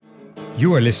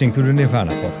You are listening to the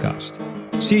Nirvana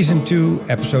podcast, Season 2,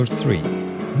 Episode 3,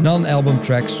 Non-Album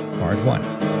Tracks, Part 1.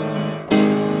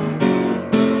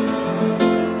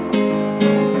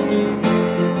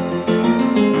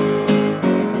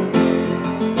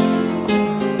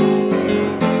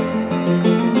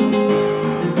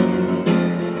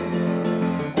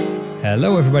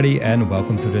 Hello everybody and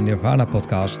welcome to the Nirvana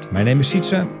podcast. My name is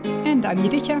Sietse. And I'm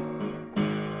Juditje.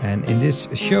 And in this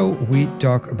show we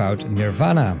talk about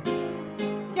Nirvana.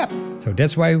 Yep. So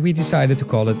that's why we decided to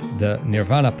call it the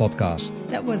Nirvana podcast.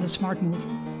 That was a smart move.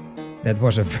 That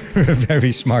was a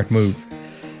very smart move.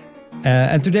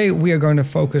 And today we are going to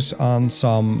focus on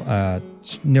some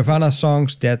Nirvana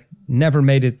songs that never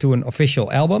made it to an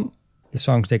official album. The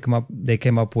songs they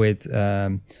came up with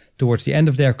towards the end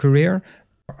of their career.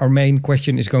 Our main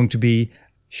question is going to be,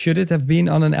 should it have been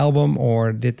on an album,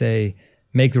 or did they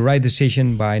make the right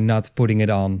decision by not putting it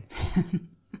on?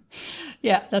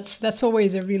 Yeah, that's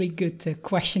always a really good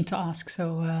question to ask.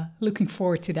 So looking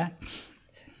forward to that.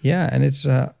 Yeah, and it's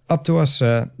up to us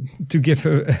to give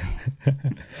to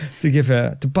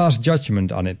pass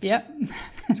judgment on it. Yeah,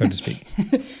 so to speak.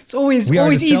 It's always we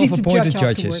always are the easy to self-appointed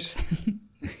judge judges. afterwards.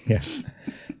 Yeah.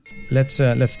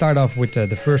 Let's start off with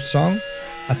the first song.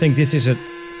 I think this is a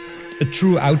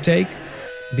true outtake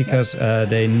because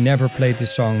they never played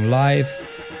this song live.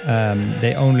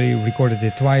 They only recorded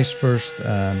it twice. First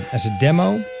as a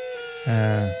demo,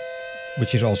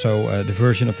 which is also the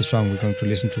version of the song we're going to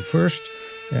listen to first.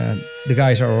 The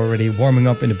guys are already warming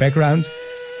up in the background.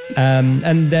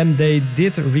 And then they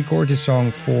did record this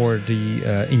song for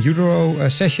the In Utero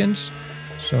sessions.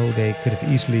 So they could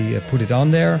have easily put it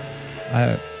on there.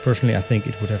 Personally, I think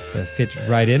it would have fit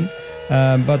right in.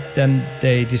 But then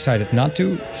they decided not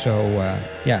to. So,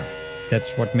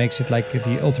 that's what makes it like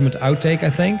the ultimate outtake, I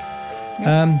think.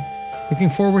 Yep. Looking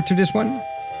forward to this one?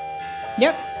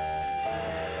 Yep.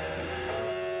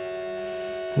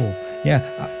 Cool.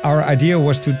 Yeah, our idea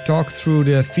was to talk through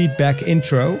the feedback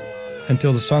intro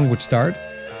until the song would start.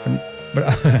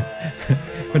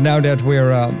 But now that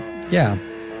we're, a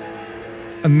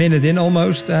minute in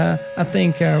almost, I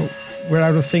think we're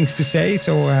out of things to say.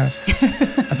 So I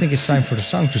think it's time for the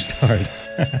song to start.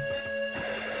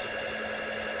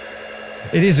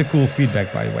 It is a cool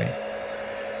feedback, by the way.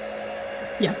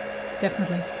 Yeah,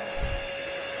 definitely.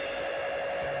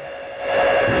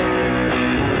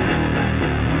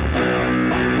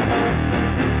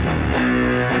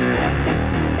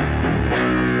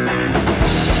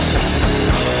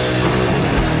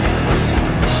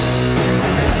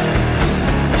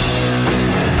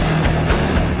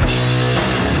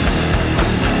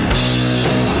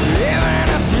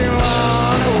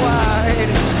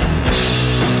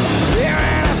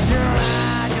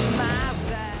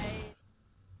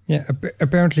 Yeah,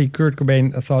 apparently Kurt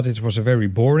Cobain thought it was a very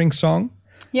boring song.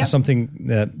 Yeah. Something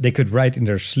that they could write in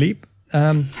their sleep.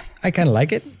 I kind of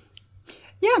like it.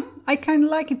 Yeah, I kind of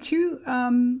like it too.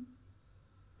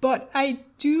 But I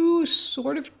do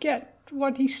sort of get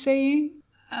what he's saying.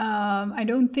 I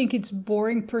don't think it's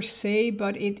boring per se,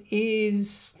 but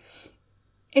it's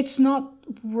not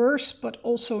worse, but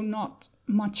also not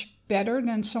much better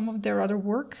than some of their other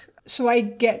work. So I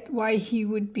get why he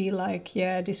would be like,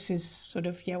 yeah, this is sort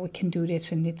of, we can do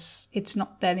this, and it's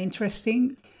not that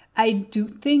interesting. I do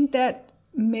think that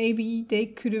maybe they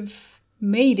could have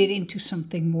made it into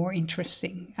something more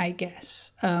interesting, I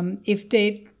guess. If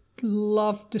they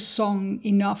loved the song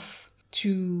enough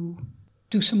to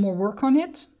do some more work on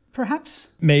it, perhaps.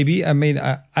 Maybe. I mean,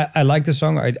 I like the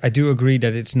song. I do agree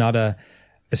that it's not a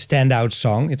standout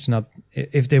song. It's not,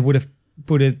 if they would have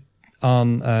put it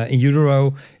on In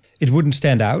Utero, it wouldn't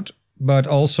stand out, but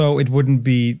also it wouldn't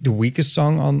be the weakest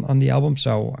song on the album.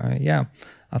 So, I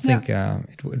think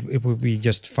it would be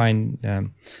just fine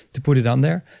to put it on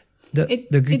there.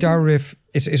 The guitar riff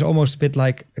is almost a bit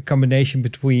like a combination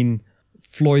between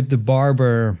Floyd the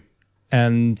Barber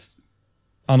and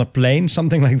On a Plane,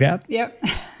 something like that. Yeah.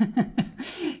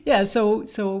 Yeah, so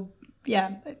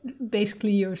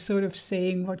basically you're sort of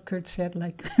saying what Kurt said,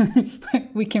 like,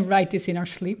 we can write this in our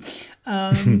sleep.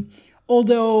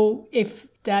 Although, if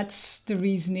that's the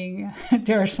reasoning,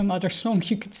 there are some other songs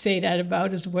you could say that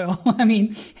about as well. I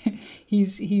mean,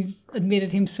 he's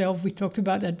admitted himself, we talked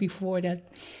about that before,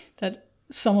 that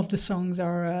some of the songs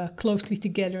are closely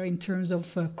together in terms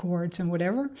of chords and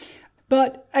whatever.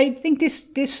 But I think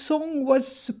this song was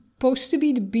supposed to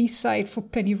be the B-side for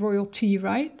Penny Royalty,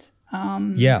 right?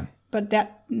 Yeah. But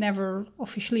that never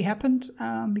officially happened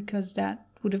because that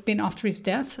would have been after his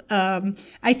death.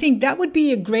 I think that would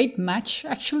be a great match,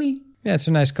 actually. Yeah, it's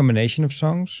a nice combination of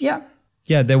songs. Yeah.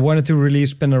 Yeah, they wanted to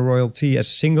release Penny Royalty as a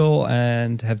single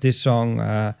and have this song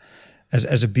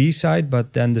as a B-side,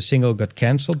 but then the single got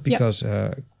cancelled because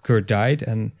Kurt died.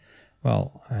 And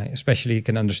well, I especially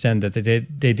can understand that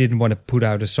they didn't want to put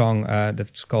out a song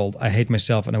that's called I Hate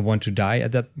Myself and I Want to Die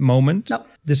at that moment. No.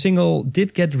 The single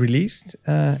did get released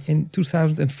in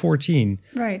 2014.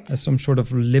 Right. As some sort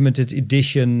of limited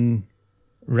edition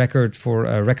record for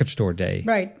a record store day.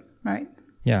 Right.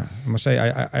 Yeah, I must say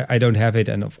I don't have it.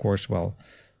 And of course, well,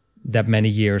 that many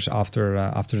years after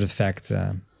the fact,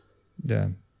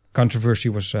 the controversy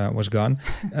was gone.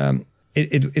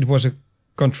 It was a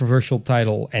controversial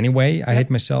title anyway. I Hate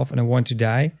Myself and I Want to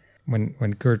Die.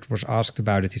 When Kurt was asked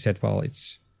about it, he said, "Well,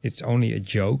 it's only a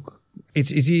joke."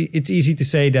 It's easy to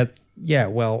say that. Yeah,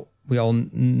 well, we all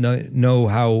know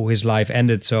how his life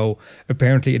ended, so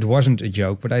apparently it wasn't a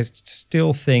joke. But I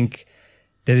still think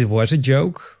that it was a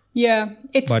joke. Yeah,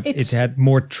 it had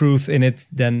more truth in it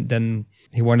than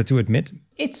he wanted to admit.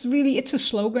 It's a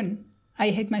slogan. I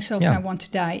hate myself and I want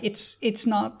to die. It's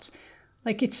not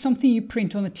like it's something you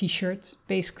print on a T-shirt,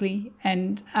 basically.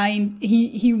 And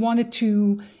he wanted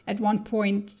to at one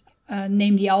point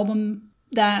name the album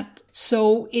that.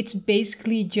 So it's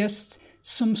basically just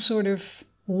some sort of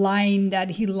line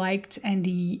that he liked and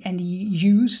he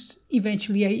used.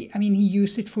 Eventually, I mean, he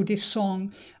used it for this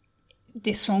song.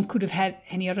 This song could have had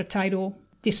any other title.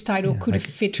 This title could have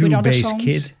fit with other songs.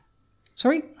 Kid.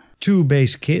 Sorry?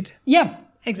 2-Bass Kid. Yeah,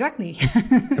 exactly.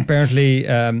 Apparently,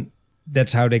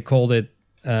 that's how they called it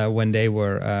when they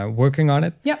were working on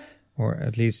it. Yeah. Or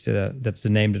at least that's the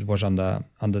name that was on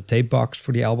the tape box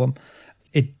for the album.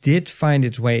 It did find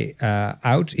its way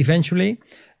out eventually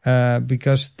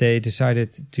because they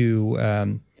decided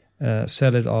to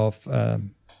sell it off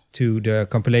to the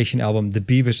compilation album, The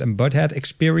Beavis and Butthead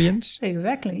Experience.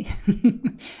 Exactly.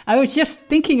 I was just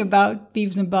thinking about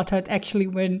Beavis and Butthead actually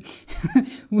when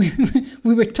we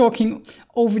were talking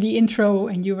over the intro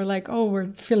and you were like, oh,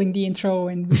 we're filling the intro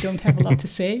and we don't have a lot to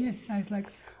say. I was like,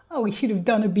 oh, we should have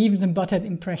done a Beavis and Butthead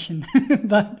impression.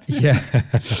 But yeah.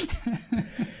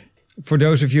 For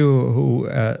those of you who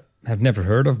have never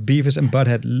heard of Beavis and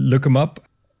Butthead, look them up.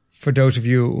 For those of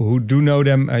you who do know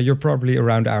them, you're probably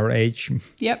around our age.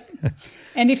 Yep.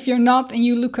 And if you're not and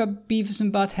you look up Beavis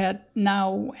and Butthead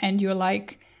now and you're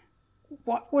like,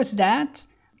 what was that?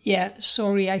 Yeah,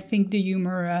 sorry, I think the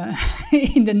humor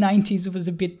in the 90s was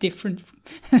a bit different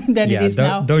than it is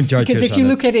now. Don't judge us. Because if you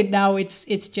look at it now, it's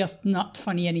just not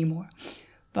funny anymore.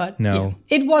 But no,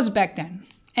 it was back then.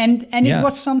 And it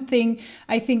was something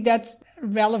I think that's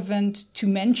relevant to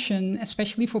mention,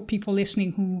 especially for people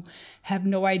listening who have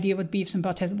no idea what Beavis and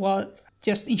Butthead was.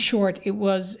 Just in short, it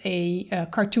was a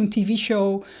cartoon TV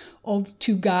show of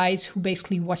two guys who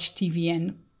basically watched TV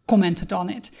and commented on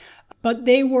it. But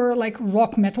they were like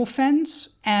rock metal fans,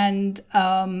 and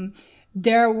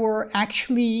there were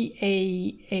actually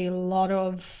a lot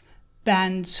of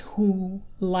bands who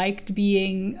liked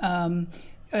being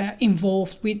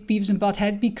involved with Beavis and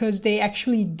Butthead because they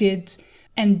actually did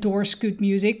endorse good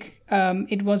music.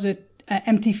 It was a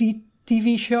MTV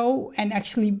TV show, and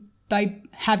actually by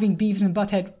having Beavis and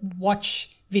Butthead watch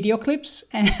video clips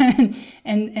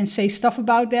and say stuff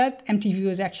about that, MTV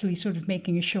was actually sort of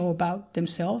making a show about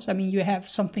themselves. I mean, you have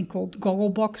something called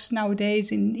Gogglebox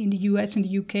nowadays in the US and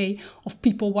the UK of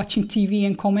people watching TV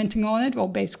and commenting on it. Well,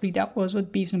 basically that was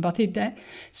what Beavis and Butthead did.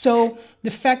 So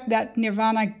the fact that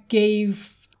Nirvana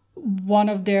gave one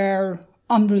of their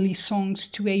unreleased songs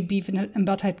to a Beavis and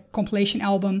Butthead compilation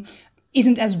album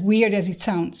isn't as weird as it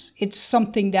sounds. It's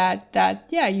something that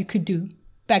you could do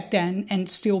back then and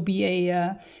still be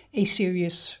a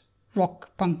serious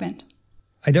rock punk band.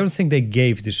 I don't think they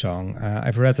gave the song.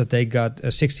 I've read that they got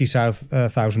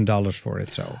 $60,000 for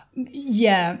it. So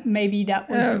yeah, maybe that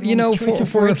was the wrong choice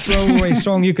for a throwaway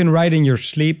song you can write in your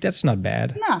sleep. That's not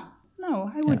bad.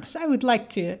 No, I would like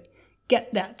to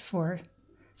get that for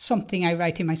something I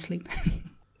write in my sleep.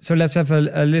 So let's have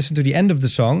a listen to the end of the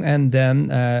song, and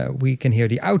then we can hear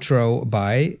the outro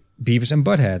by Beavis and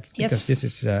Butthead. Yes. Because this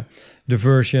is the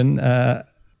version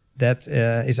that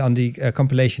is on the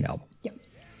compilation album. Yep.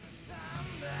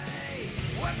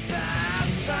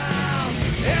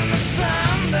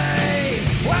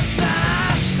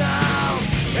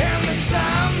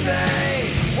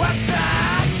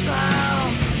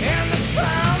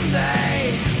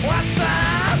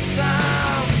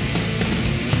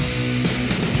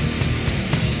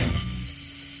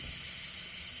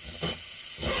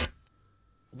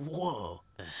 Whoa.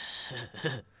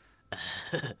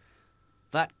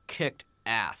 That kicked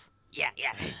ass. Yeah,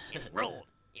 it rolled.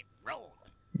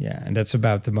 Yeah, and that's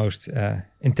about the most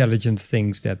intelligent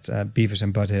things that Beavis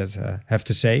and Butthead have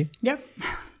to say. Yep.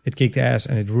 It kicked ass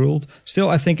and it ruled. Still,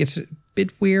 I think it's a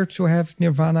bit weird to have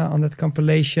Nirvana on that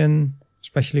compilation.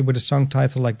 especially with a song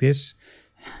title like this.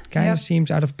 Kind of seems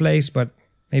out of place, but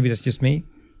maybe that's just me.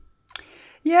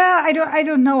 Yeah, I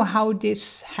don't know how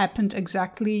this happened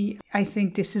exactly. I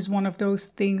think this is one of those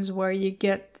things where you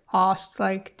get asked,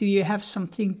 like, do you have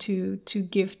something to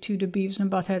give to the Beavis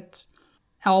and Butthead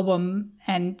album?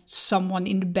 And someone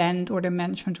in the band or the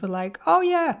management were like, oh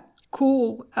yeah,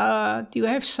 cool. Do you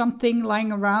have something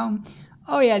lying around?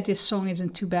 Oh yeah, this song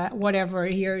isn't too bad. Whatever,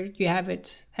 here you have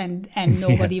it. And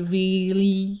nobody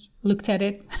really looked at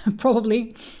it,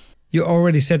 probably. You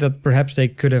already said that perhaps they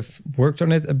could have worked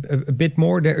on it a bit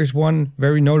more. There is one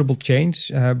very notable change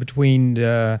between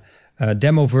the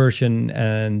demo version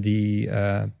and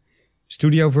the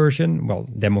studio version. Well,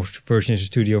 demo version is a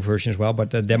studio version as well,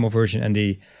 but the demo version and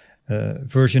the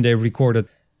version they recorded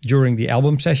during the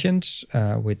album sessions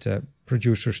with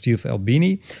producer Steve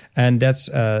Albini. And that's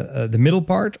the middle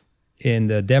part. In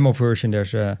the demo version,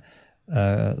 there's a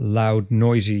loud,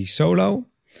 noisy solo.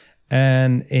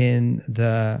 And in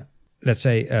the, let's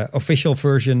say, official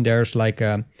version, there's like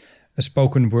a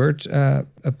spoken word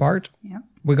part. Yeah.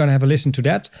 We're going to have a listen to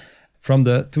that from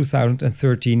the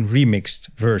 2013 remixed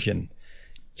version.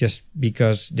 Just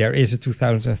because there is a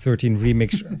 2013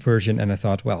 remixed version, and I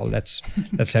thought, well, let's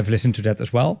have a listen to that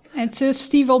as well. It's a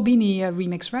Steve Albini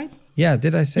remix, right? Yeah,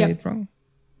 did I say it wrong?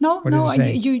 No, What did I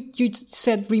say? you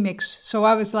said remix, so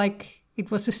I was like, it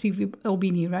was the Steve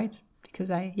Albini, right? Because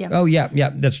Oh yeah,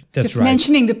 that's just right.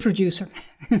 mentioning the producer.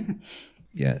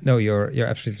 Yeah, no, you're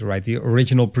absolutely right. The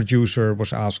original producer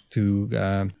was asked to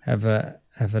have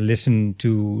a listen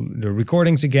to the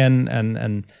recordings again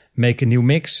and make a new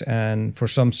mix. And for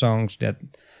some songs that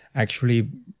actually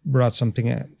brought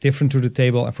something different to the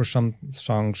table, and for some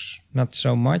songs not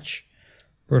so much.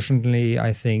 Personally,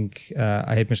 I think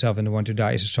I Hate Myself and I Want to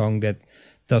Die is a song that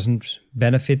doesn't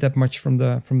benefit that much from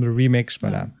the remix.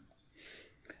 But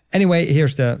anyway,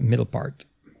 here's the middle part.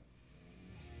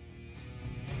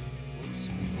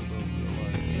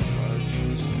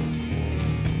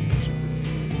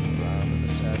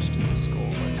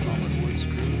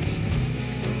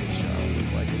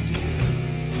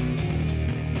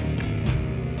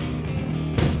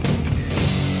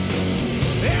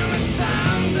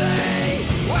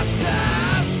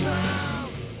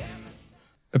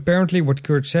 Apparently what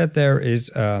Kurt said there is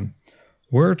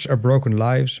words are broken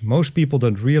lives. Most people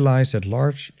don't realize that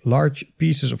large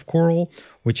pieces of coral,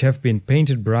 which have been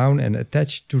painted brown and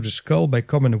attached to the skull by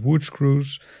common wood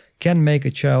screws, can make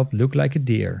a child look like a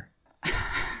deer.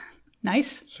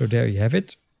 Nice. So there you have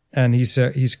it. And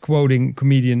he's quoting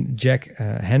comedian Jack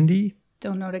Handy.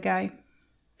 Don't know the guy.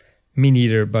 Me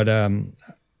neither, but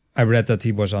I read that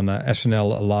he was on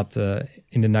SNL a lot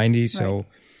in the 90s. Right. So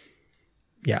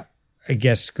yeah. I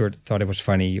guess Kurt thought it was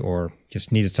funny or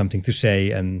just needed something to say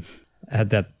and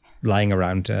had that lying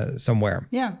around somewhere.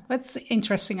 Yeah, that's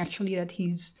interesting actually that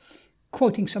he's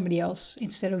quoting somebody else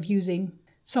instead of using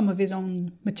some of his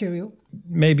own material.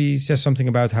 Maybe he says something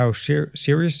about how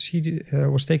serious he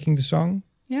was taking the song.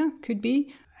 Yeah, could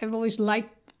be. I've always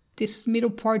liked this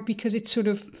middle part because it sort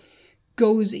of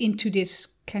goes into this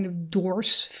kind of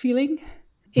Doors feeling.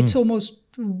 It's almost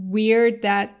weird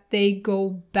that they go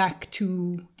back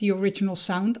to the original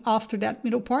sound after that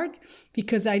middle part,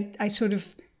 because I sort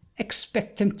of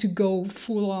expect them to go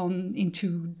full on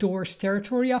into Doors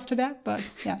territory after that, but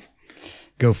yeah.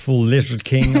 Go full Lizard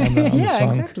King on the yeah, song.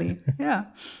 Exactly. Yeah.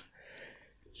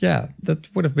 Yeah,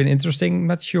 that would have been interesting.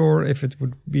 Not sure if it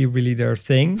would be really their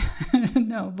thing.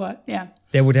 No, but yeah.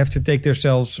 They would have to take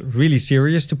themselves really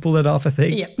serious to pull it off, I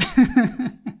think. Yep.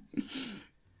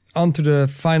 On to the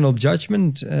final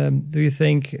judgment. Do you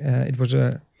think it was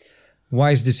a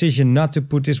wise decision not to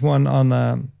put this one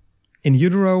on In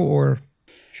Utero, or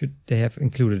should they have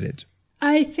included it?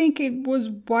 I think it was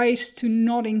wise to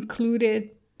not include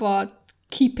it, but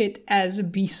keep it as a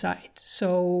B-side.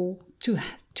 So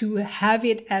to have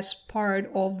it as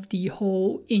part of the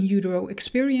whole In Utero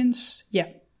experience, yeah,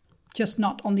 just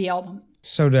not on the album.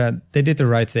 So that they did the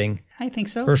right thing. I think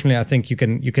so. Personally, I think you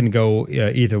can go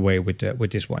either way with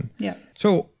this one. Yeah.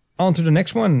 So on to the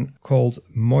next one called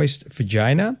Moist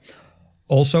Vagina.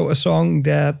 Also a song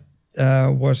that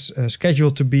was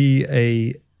scheduled to be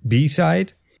a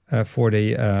B-side for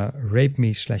the Rape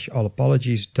Me / All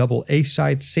Apologies double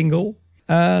A-side single.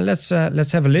 Let's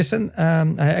have a listen.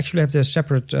 I actually have the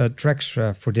separate tracks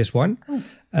for this one. Oh.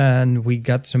 And we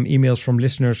got some emails from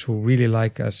listeners who really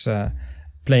like us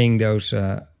playing those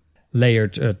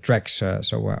layered tracks.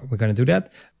 So we're going to do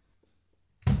that.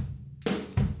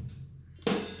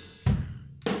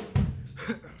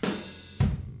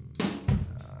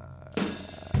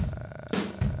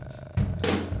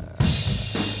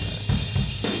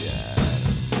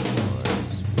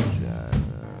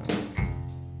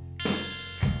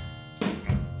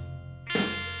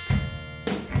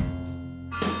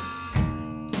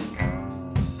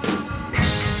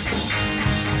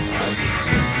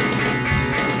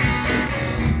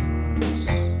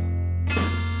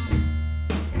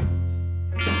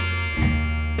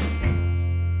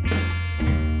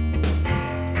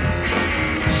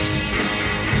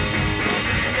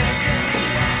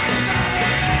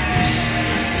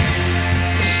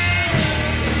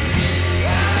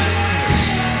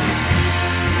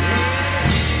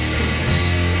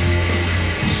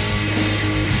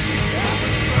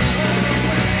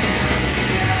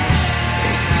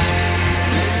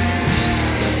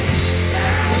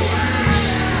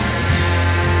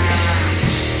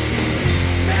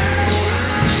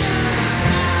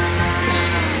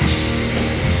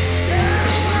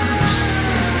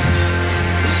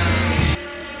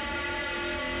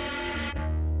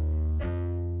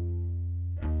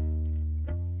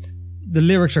 The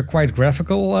lyrics are quite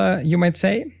graphical, you might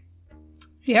say.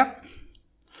 Yeah.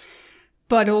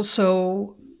 But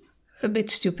also a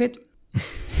bit stupid.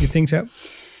 You think so?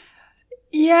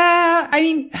 Yeah, I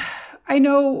mean, I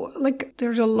know, like,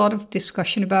 there's a lot of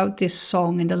discussion about this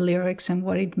song and the lyrics and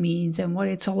what it means and what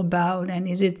it's all about. And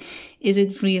is it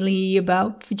really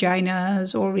about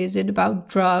vaginas, or is it about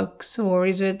drugs, or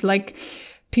is it like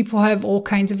people have all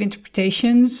kinds of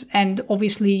interpretations? And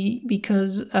obviously,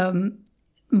 because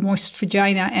moist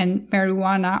vagina and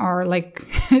marijuana are like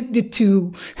the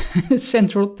two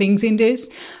central things in this.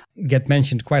 Get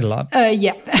mentioned quite a lot.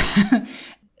 Yeah.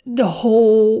 The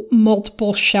whole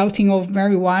multiple shouting of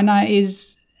marijuana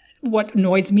is what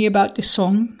annoys me about this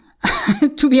song,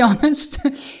 to be honest.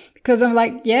 Because I'm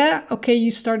like, yeah, okay,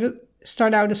 you start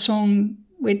out a song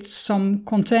with some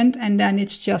content and then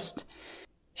it's just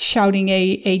shouting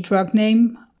a drug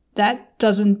name. That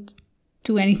doesn't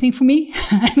do anything for me.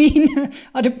 I mean,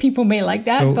 other people may like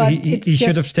that, so but he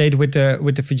should have stayed with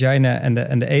the vagina and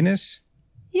the anus.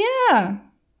 Yeah,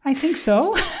 I think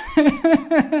so.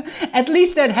 At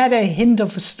least that had a hint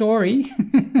of a story.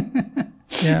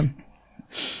 Yeah.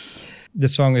 The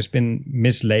song has been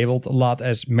mislabeled a lot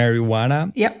as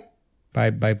marijuana. Yep.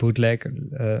 By bootleggers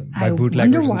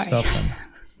wonder and why. stuff.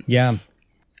 Yeah.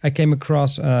 I came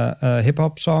across a hip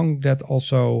hop song that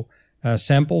also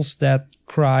samples that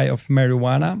cry of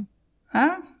marijuana.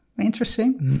 Ah,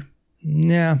 interesting.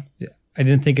 Yeah. I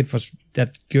didn't think it was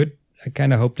that good. I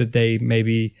kind of hoped that they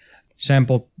maybe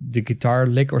sampled the guitar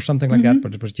lick or something like that,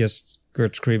 but it was just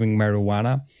Kurt screaming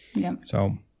marijuana. Yeah.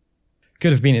 So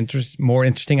could have been more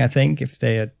interesting, I think, if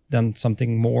they had done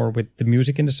something more with the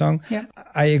music in the song. Yeah.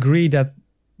 I agree that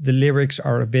the lyrics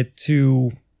are a bit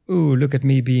too, ooh, look at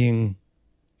me being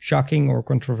shocking or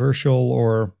controversial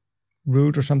or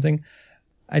rude or something.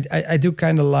 I do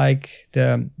kind of like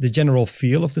the general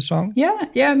feel of the song.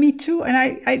 Yeah, me too. And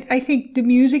I think the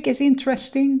music is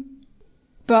interesting,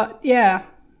 but yeah,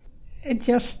 it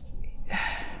just,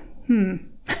 it's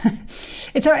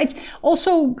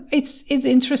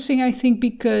interesting, I think,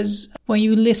 because when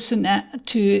you listen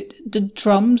to the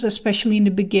drums, especially in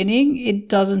the beginning, it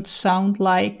doesn't sound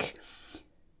like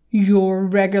your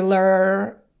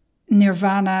regular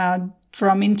Nirvana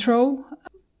drum intro,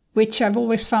 which I've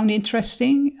always found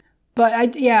interesting. But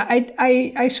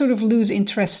I sort of lose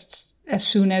interest as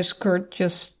soon as Kurt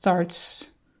just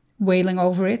starts wailing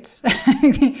over it.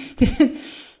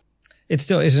 It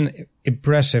still is an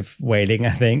impressive wailing,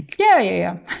 I think.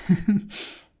 Yeah.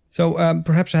 So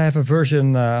perhaps I have a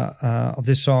version of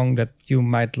this song that you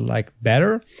might like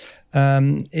better.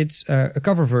 It's a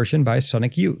cover version by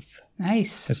Sonic Youth.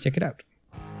 Nice. Let's check it out.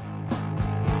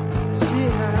 She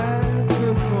has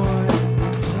the voice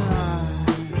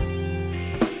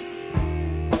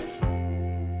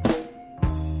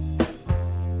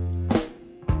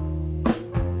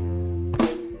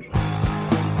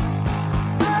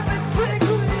I've been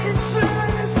taking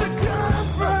insurance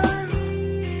circumference.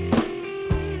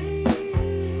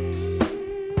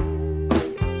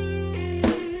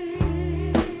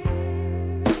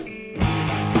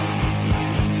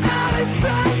 I'll be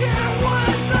sucking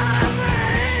once I'm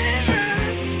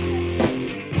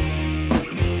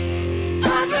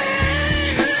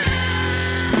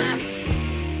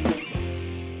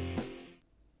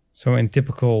So in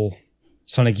typical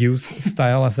Sonic Youth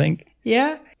style, I think.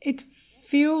 Yeah, it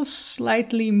feels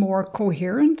slightly more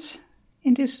coherent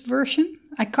in this version.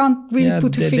 I can't really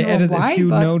put a finger they added on why, a few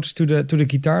but notes to the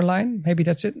guitar line. Maybe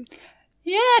that's it.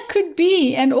 yeah, could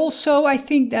be. And also, I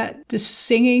think that the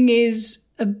singing is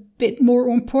a bit more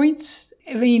on point.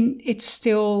 I mean, it's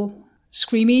still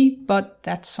screamy, but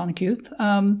that's Sonic Youth.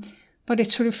 But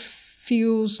it sort of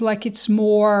feels like it's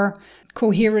more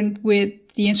coherent with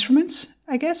the instruments,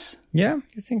 I guess. Yeah,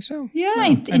 you think so? Yeah, No,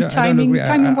 in timing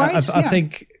wise.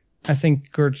 I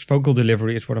think Kurt's vocal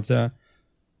delivery is one of the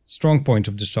strong points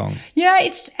of the song. Yeah,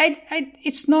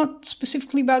 it's not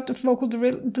specifically about the vocal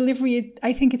delivery.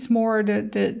 I think it's more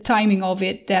the timing of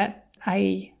it that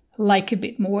I like a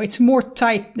bit more. It's more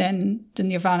tight than the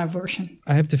Nirvana version.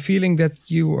 I have the feeling that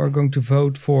you are going to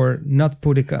vote for not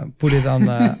put it on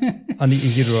the In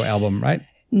Utero album, right?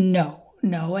 No.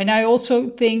 And I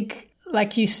also think,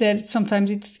 like you said,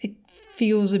 sometimes it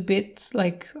feels a bit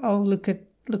like, oh, look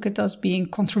at us being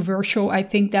controversial. I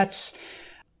think that's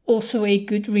also a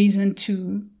good reason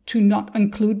to not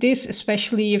include this,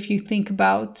 especially if you think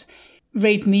about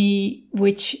Rape Me,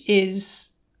 which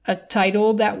is a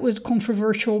title that was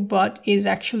controversial, but is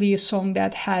actually a song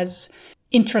that has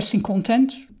interesting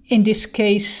content. In this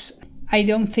case, I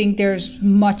don't think there's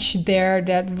much there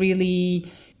that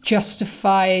really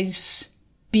justifies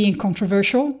being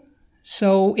controversial.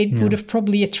 So it would have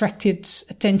probably attracted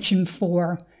attention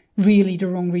for really the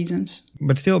wrong reasons.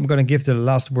 But still, I'm going to give the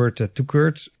last word to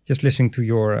Kurt. Just listening to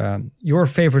your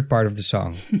favorite part of the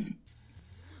song.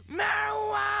 Marijuana!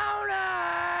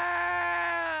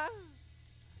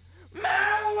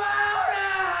 Marijuana!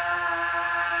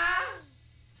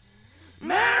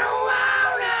 Marijuana!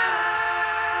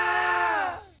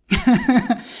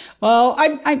 Well,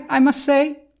 I must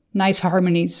say, nice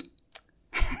harmonies.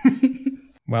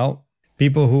 Well,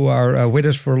 people who are with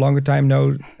us for a longer time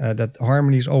know that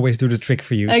harmonies always do the trick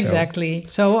for you. Exactly.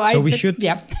 So we should-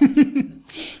 Yeah.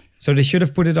 So they should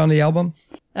have put it on the album.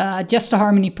 Just the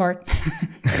harmony part.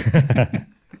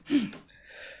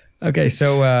 Okay,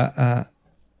 so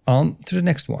on to the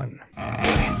next one.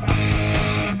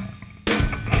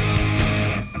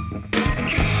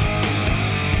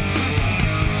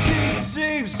 She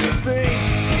seems to think,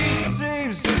 she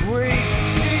seems to weak,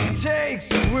 she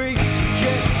takes a week,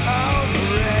 get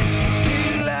over it. She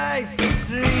likes to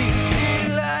see, she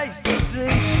likes to see,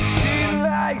 she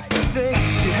likes to think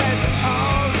she has it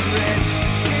all read.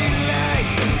 She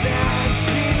likes the sound,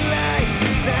 she likes the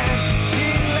sound, she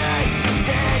likes to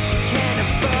stand, she can't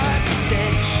afford to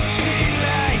sit. She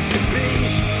likes to be,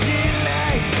 she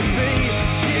likes to be,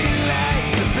 she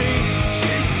likes to be,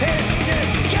 she's hit to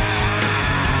go.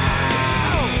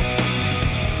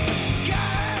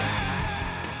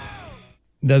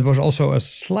 That was also a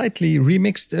slightly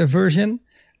remixed version.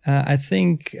 I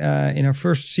think in our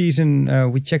first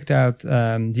season we checked out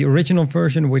the original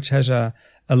version, which has a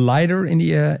lighter in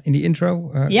the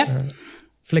intro.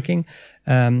 Flicking,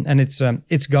 and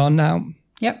it's gone now.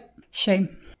 Yep. Shame.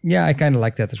 Yeah, I kind of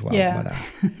like that as well. Yeah. But,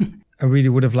 I really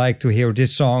would have liked to hear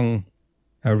this song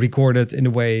recorded in the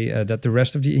way that the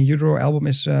rest of the In Utero album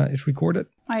is recorded.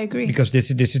 I agree. Because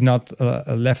this is not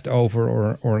a leftover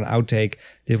or an outtake.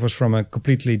 This was from a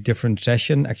completely different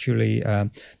session. Actually,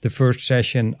 the first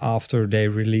session after they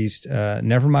released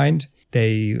Nevermind,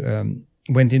 they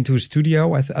went into a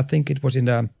studio. I think it was in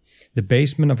the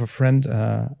basement of a friend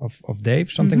of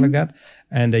Dave, something like that.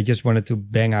 And they just wanted to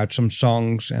bang out some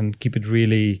songs and keep it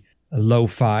really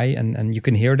lo-fi, and you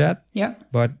can hear that. Yeah.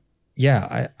 But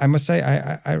yeah, I must say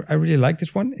I really like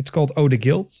this one. It's called Oh the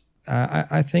Guild.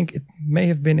 I think it may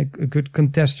have been a good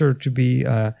contester to be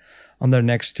on their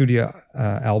next studio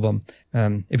album,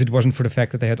 if it wasn't for the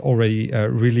fact that they had already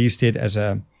released it as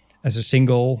a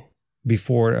single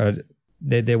before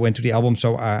they went to the album.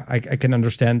 So I can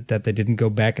understand that they didn't go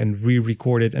back and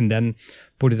re-record it and then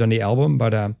put it on the album.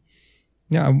 But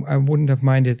yeah, I wouldn't have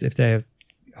minded if they had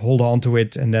hold on to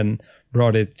it and then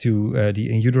brought it to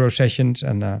the In Utero sessions.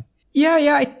 And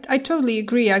Yeah, I totally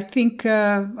agree. I think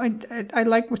I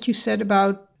like what you said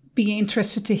about being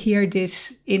interested to hear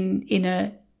this in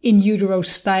a In Utero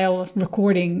style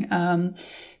recording,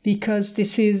 because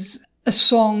this is a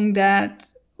song that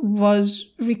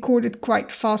was recorded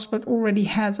quite fast, but already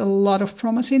has a lot of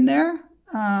promise in there.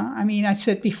 I mean, I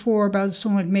said before about the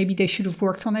song that maybe they should have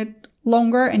worked on it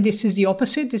longer, and this is the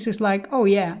opposite. This is like, oh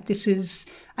yeah, this is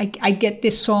I get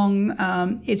this song.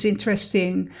 It's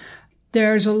interesting.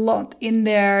 There's a lot in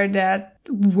there that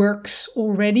works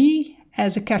already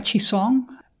as a catchy song,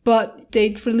 but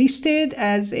they'd released it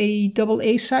as a double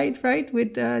A side, right,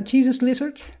 with Jesus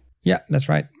Lizard. yeah, that's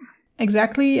right.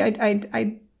 Exactly.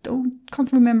 I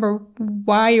can't remember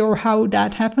why or how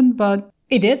that happened, but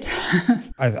it did.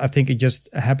 I think it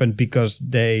just happened because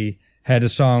they had a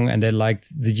song and they liked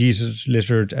the Jesus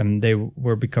Lizard and they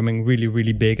were becoming really,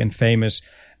 really big and famous,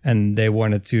 and they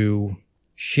wanted to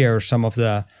share some of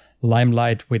the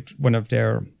limelight with one of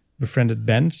their befriended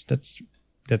bands. That's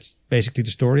basically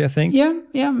the story, I think.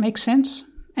 Yeah, makes sense.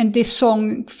 And this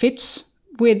song fits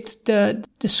with the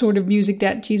sort of music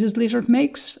that Jesus Lizard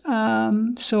makes.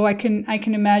 So I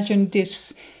can imagine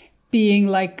this being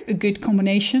like a good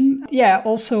combination. Yeah,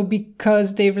 also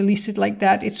because they released it like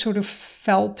that, it sort of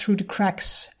fell through the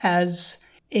cracks as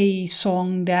a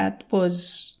song that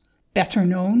was better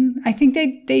known. I think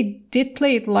they did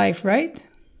play it live, right?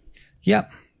 Yeah,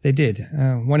 they did.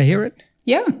 Want to hear it?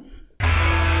 Yeah.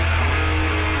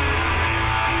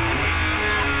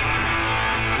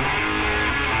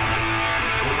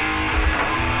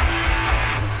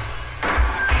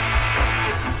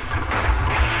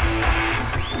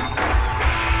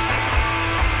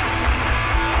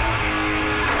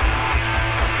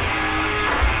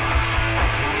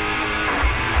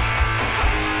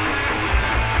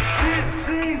 She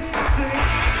seems to think,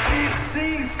 she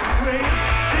seems to wait.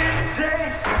 It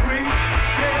takes a week,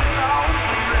 get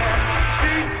over it.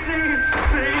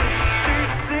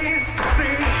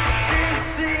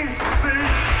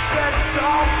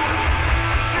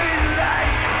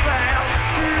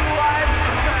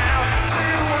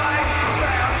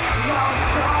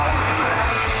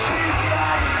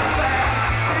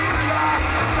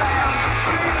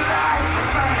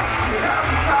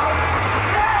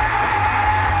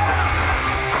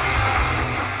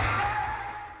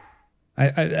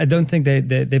 I don't think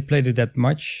they played it that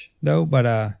much though, but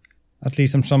at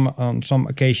least on some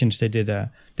occasions they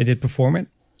did perform it.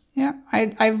 Yeah,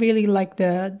 I really like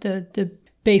the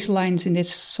bass lines in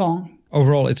this song.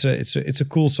 Overall, it's a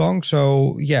cool song.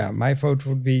 So yeah, my vote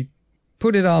would be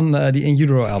put it on the In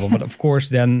Utero album, but of course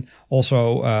then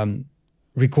also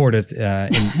record it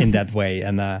in that way.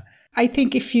 And I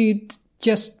think if you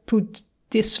just put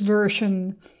this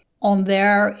version on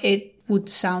there, it would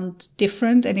sound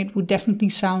different, and it would definitely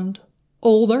sound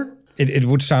older. It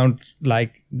would sound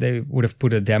like they would have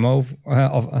put a demo of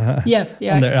on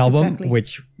their album, exactly.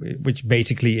 which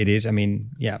basically it is. I mean,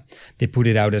 yeah, they put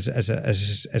it out as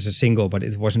a single, but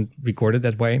it wasn't recorded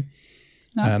that way.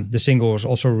 No. The single was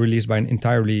also released by an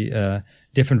entirely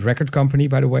different record company,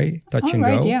 by the way, Touch and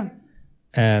Go. Yeah.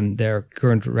 And their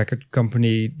current record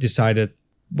company decided,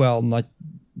 well,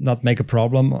 not make a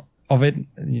problem of it,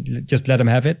 just let them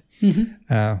have it.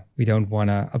 Mm-hmm. We don't want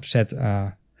to upset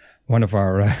one of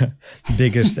our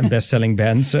biggest and best-selling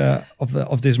bands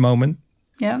of this moment.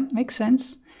 Yeah, makes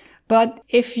sense. But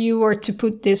if you were to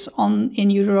put this on In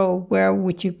Utero, where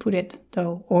would you put it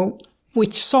though, or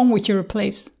which song would you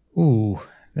replace? Ooh,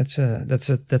 that's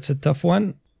a tough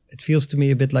one. It feels to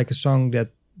me a bit like a song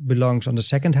that belongs on the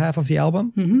second half of the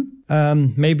album.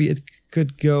 Mm-hmm. Maybe it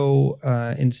could go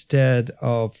instead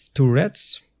of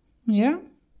Tourette's. Yeah.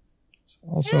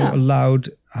 Also a loud,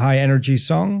 high-energy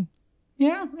song.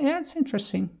 Yeah, it's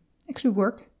interesting. It could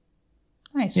work.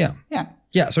 Nice.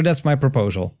 Yeah. So that's my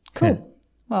proposal. Cool. Yeah.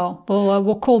 Well,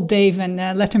 we'll call Dave and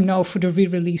let him know for the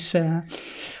re-release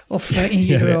of In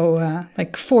Utero,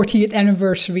 like 40th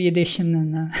anniversary edition.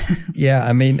 And yeah,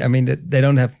 I mean, they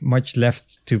don't have much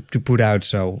left to put out,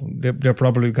 so they're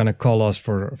probably going to call us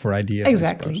for ideas.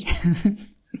 Exactly.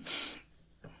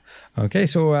 Okay,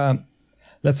 so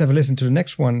let's have a listen to the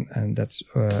next one, and that's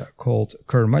called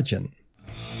Curmudgeon.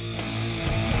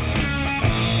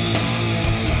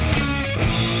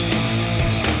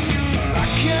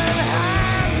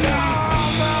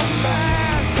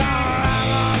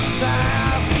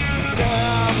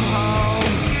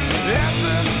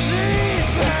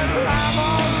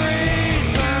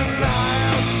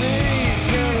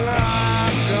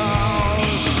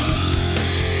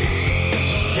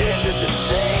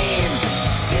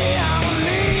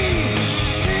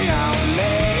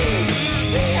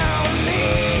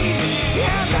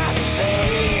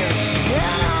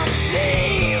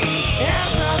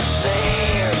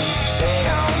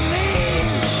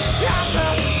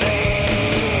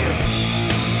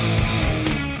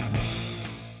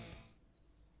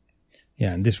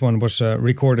 Yeah, and this one was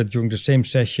recorded during the same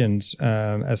sessions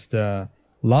as the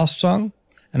last song.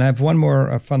 And I have one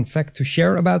more fun fact to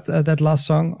share about that last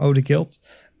song, Oh the Guild,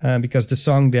 because the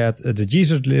song that the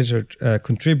Jesus Lizard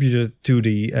contributed to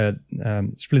the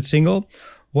split single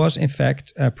was in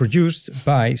fact produced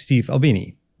by Steve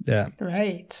Albini, the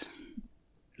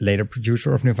later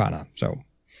producer of Nirvana. So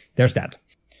there's that.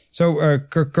 So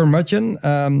Curmudgeon,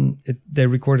 they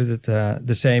recorded it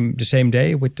the same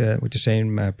day with the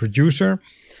same producer,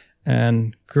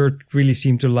 and Kurt really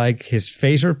seemed to like his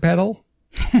phaser pedal.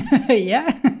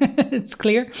 Yeah, it's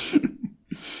clear.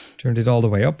 Turned it all the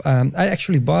way up. I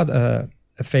actually bought a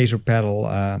phaser pedal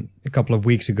a couple of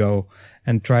weeks ago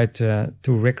and tried to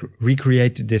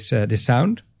recreate this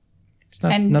sound. It's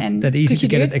not that easy to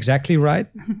get it exactly right.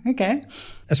 Okay.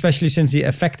 Especially since the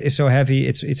effect is so heavy,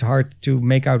 it's hard to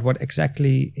make out what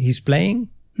exactly he's playing.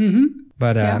 Mm-hmm.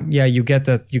 But you get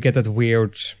that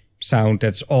weird sound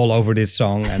that's all over this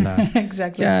song, and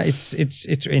exactly. Yeah, it's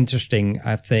interesting.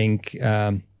 I think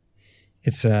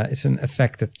it's an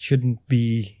effect that shouldn't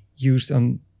be used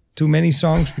on too many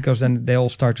songs because then they all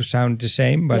start to sound the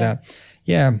same. But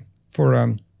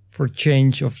for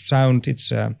change of sound,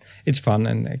 it's fun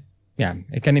and. Yeah,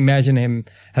 I can imagine him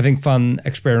having fun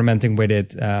experimenting with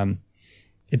it.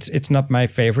 It's not my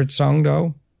favorite song,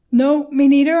 though. No, me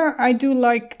neither. I do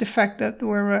like the fact that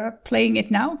we're playing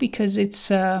it now because it's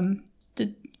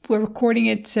we're recording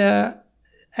it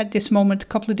at this moment a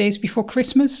couple of days before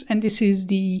Christmas, and this is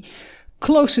the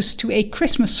closest to a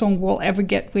Christmas song we'll ever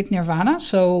get with Nirvana.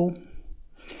 So,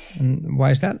 and why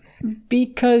is that?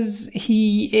 Because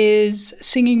he is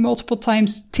singing multiple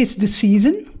times "'Tis the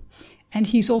Season." And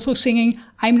he's also singing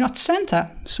I'm Not Santa.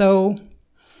 So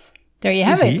there you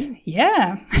have it.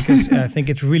 Yeah. Because I think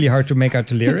it's really hard to make out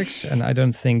the lyrics. And I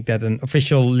don't think that an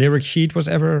official lyric sheet was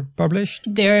ever published.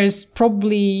 There's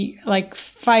probably like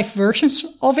 5 versions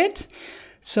of it.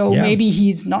 So maybe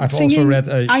he's not singing also read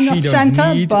I'm Not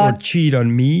Santa, but or Cheat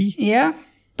on Me. Yeah.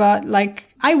 But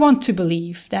like I want to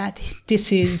believe that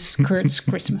this is Kurt's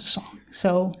Christmas song.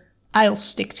 So I'll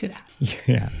stick to that.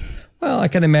 Yeah. Well, I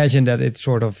can imagine that it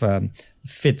sort of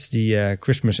fits the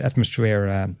Christmas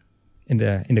atmosphere in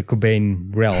the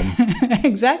Cobain realm.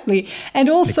 Exactly. And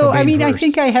also, I mean, I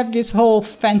think I have this whole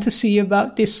fantasy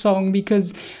about this song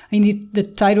because I need the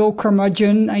title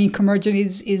curmudgeon. I mean, curmudgeon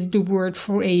is the word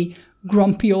for a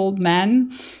grumpy old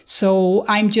man. So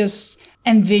I'm just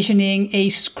envisioning a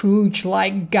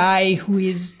Scrooge-like guy who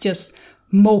is just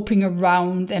moping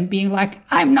around and being like,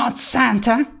 I'm not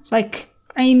Santa. Like,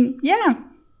 I mean, yeah,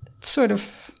 it's sort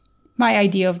of my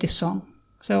idea of this song.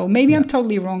 So maybe I'm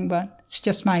totally wrong, but it's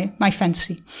just my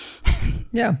fantasy.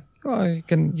 Yeah, well, you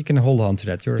can hold on to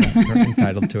that. You're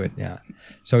entitled to it. Yeah.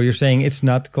 So you're saying it's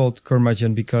not called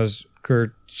curmudgeon because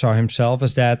Kurt saw himself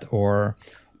as that, or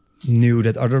knew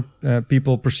that other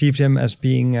people perceived him as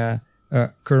being a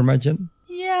curmudgeon?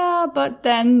 Yeah, but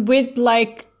then with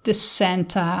like the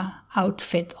Santa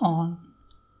outfit on.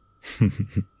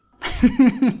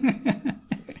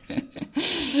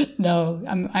 No,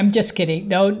 I'm just kidding.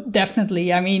 No,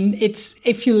 definitely. I mean, it's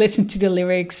if you listen to the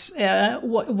lyrics,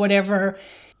 whatever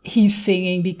he's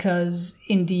singing, because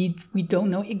indeed we don't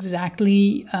know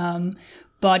exactly,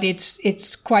 but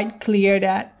it's quite clear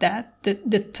that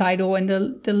the title and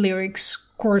the lyrics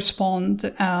correspond,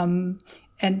 and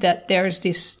that there's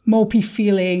this mopey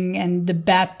feeling and the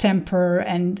bad temper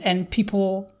and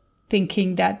people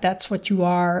thinking that that's what you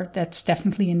are. That's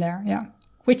definitely in there. Yeah.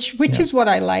 Which is what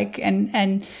I like.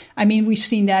 And I mean, we've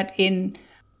seen that in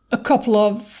a couple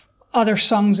of other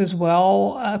songs as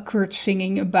well. Kurt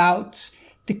singing about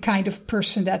the kind of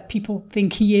person that people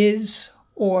think he is,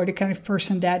 or the kind of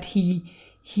person that he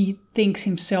thinks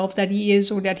himself that he is,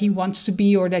 or that he wants to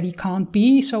be, or that he can't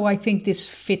be. So I think this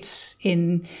fits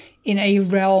in a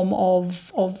realm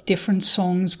of different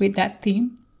songs with that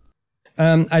theme.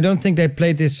 I don't think they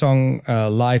played this song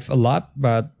live a lot,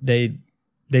 but they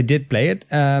did play it,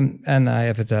 and I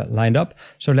have it lined up.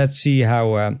 So let's see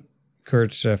how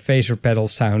Kurt's phaser pedal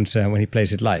sounds when he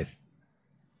plays it live.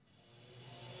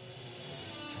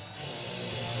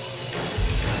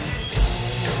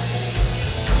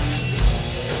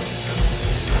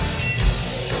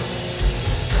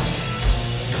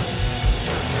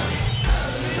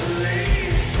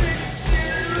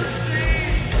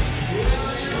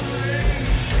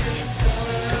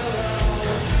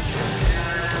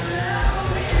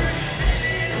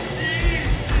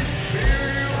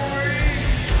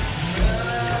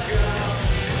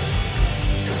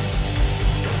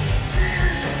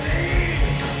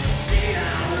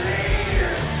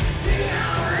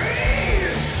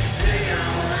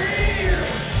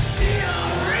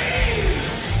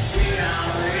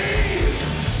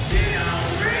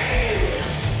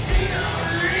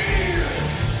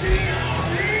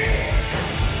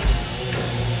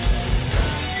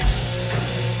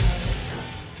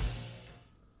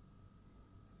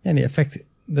 And the effect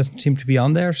doesn't seem to be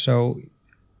on there, so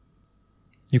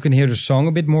you can hear the song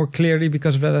a bit more clearly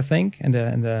because of that, I think, and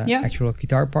the actual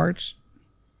guitar parts.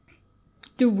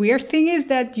 The weird thing is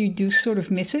that you do sort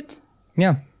of miss it.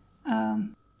 Yeah.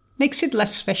 Makes it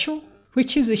less special,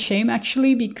 which is a shame,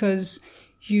 actually, because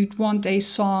you'd want a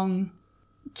song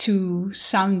to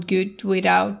sound good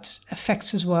without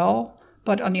effects as well.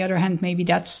 But on the other hand, maybe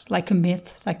that's like a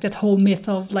myth, like that whole myth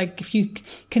of like, if you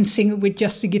can sing it with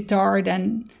just the guitar,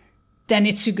 then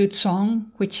it's a good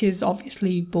song, which is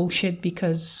obviously bullshit,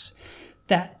 because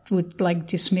that would like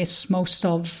dismiss most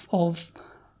of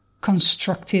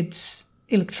constructed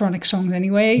electronic songs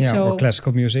anyway. Yeah, so, or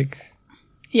classical music.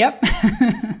 Yep.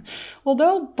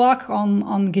 Although Bach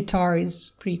on guitar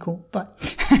is pretty cool,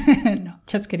 but no,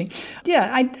 just kidding. Yeah,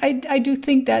 I do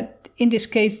think that in this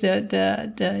case,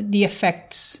 the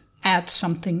effects add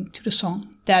something to the song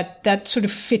that sort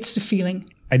of fits the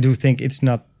feeling. I do think it's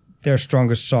not their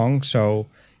strongest song, so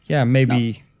yeah,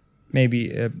 maybe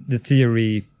the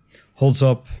theory holds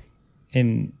up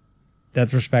in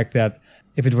that respect, that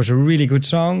if it was a really good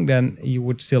song, then you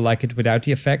would still like it without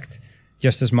the effect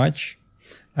just as much.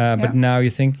 But now you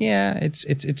think, yeah,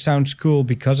 it sounds cool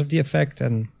because of the effect,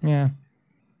 and yeah,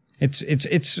 it's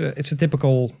a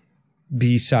typical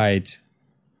B-side,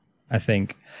 I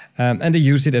think. And they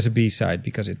used it as a B-side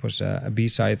because it was a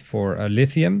B-side for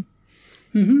Lithium,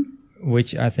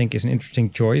 which I think is an interesting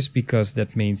choice, because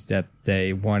that means that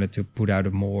they wanted to put out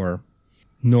a more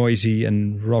noisy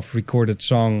and rough recorded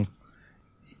song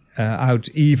out,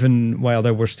 even while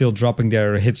they were still dropping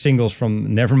their hit singles from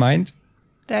Nevermind.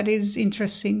 That is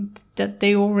interesting that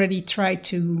they already tried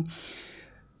to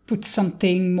put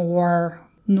something more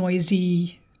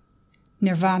noisy,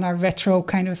 Nirvana retro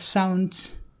kind of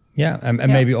sound. Yeah, and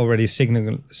maybe already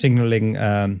signaling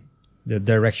the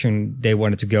direction they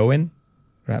wanted to go in,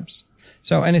 perhaps.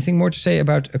 So anything more to say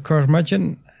about a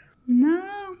curmudgeon?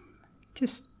 No,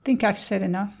 just think I've said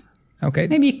enough. Okay.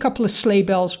 Maybe a couple of sleigh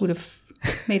bells would have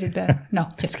made it better. No,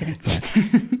 just kidding.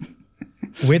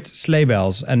 With sleigh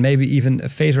bells and maybe even a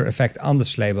phaser effect on the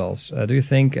sleigh bells. Do you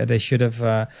think they should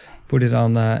have put it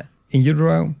on In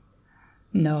Utero?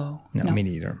 No. No, me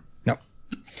neither. No.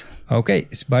 Okay,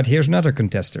 but here's another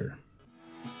contester.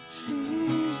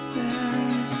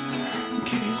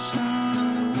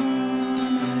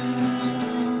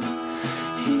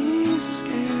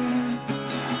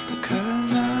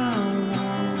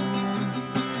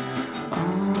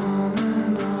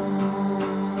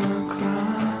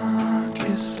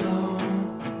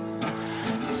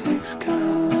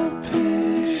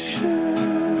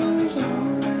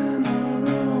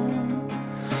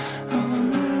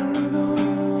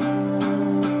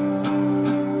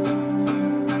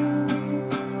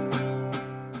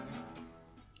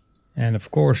 And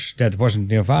of course, that wasn't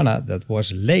Nirvana, that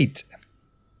was Late.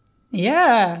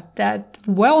 Yeah, that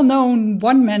well-known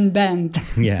one-man band.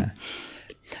 Yeah.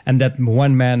 And that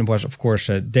one man was, of course,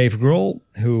 Dave Grohl,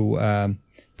 who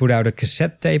put out a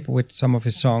cassette tape with some of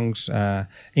his songs,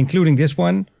 including this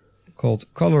one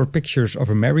called Color Pictures of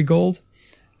a Marigold.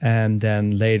 And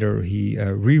then later he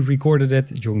re-recorded it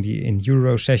during the In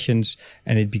Utero sessions,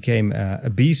 and it became a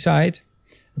B-side,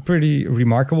 a pretty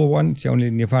remarkable one. It's the only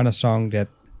Nirvana song that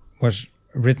was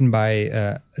written by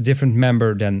a different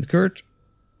member than Kurt,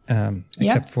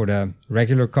 except for the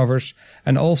regular covers,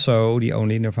 and also the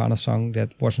only Nirvana song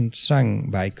that wasn't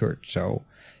sung by Kurt. So,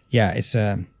 yeah, it's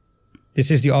this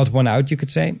is the odd one out, you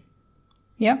could say.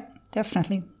 Yeah,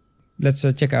 definitely. Let's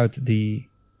check out the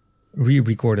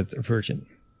re-recorded version.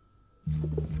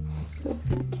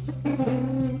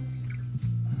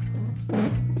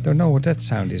 Don't know what that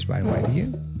sound is, by the way, do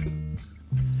you?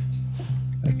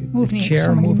 Like a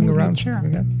chair moving around,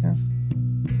 something like that. Yeah.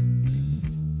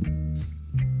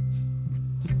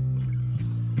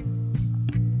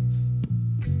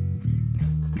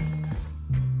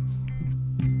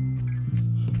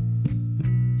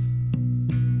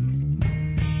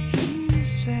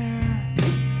 He's there,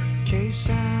 in case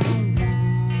I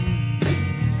want.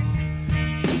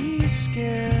 He's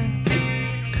scared,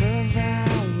 'cause I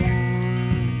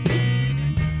want.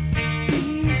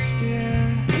 He's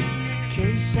scared, in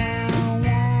case I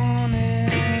want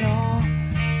it all.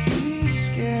 He's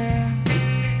scared,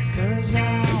 'cause I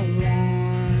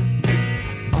want.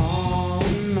 Oh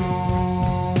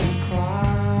no, the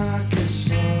clock is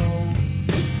slow.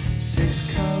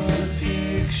 6 color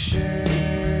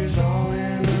pictures all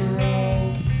in a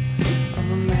row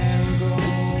of a marigold.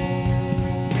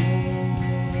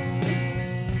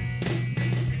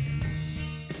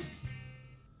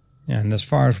 Yeah, and as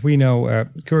far as we know,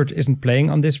 Kurt isn't playing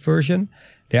on this version.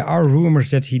 There are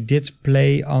rumors that he did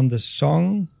play on the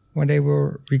song when they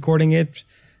were recording it,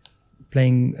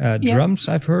 playing drums,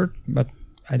 I've heard, but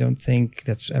I don't think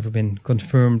that's ever been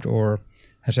confirmed or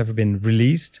has ever been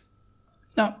released.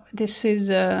 No, this is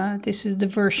the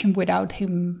version without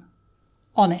him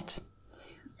on it.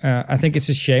 I think it's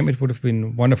a shame. It would have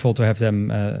been wonderful to have them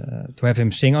to have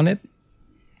him sing on it.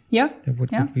 Yeah, That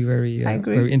would be I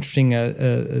agree. very interesting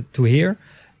to hear.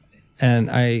 And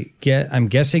I'm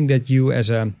guessing that you, as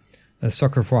a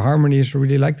sucker for harmonies,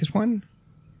 really like this one.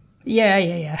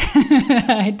 Yeah.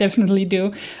 I definitely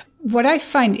do. What I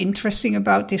find interesting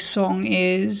about this song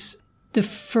is the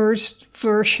first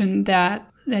version that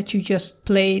you just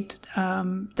played,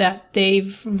 that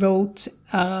Dave wrote.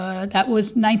 That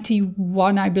was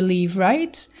 91, I believe,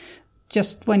 right?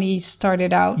 Just when he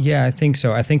started out. Yeah, I think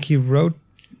so. I think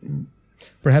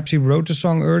perhaps he wrote the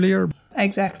song earlier.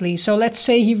 Exactly. So let's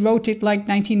say he wrote it like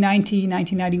 1990,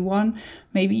 1991,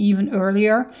 maybe even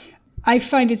earlier. I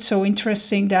find it so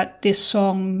interesting that this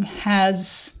song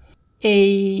has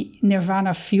a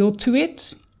Nirvana feel to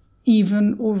it,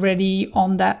 even already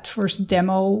on that first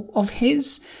demo of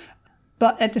his.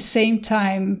 But at the same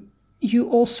time, you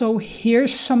also hear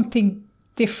something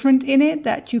different in it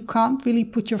that you can't really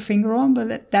put your finger on,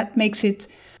 but that makes it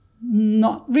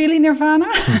not really Nirvana.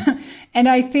 And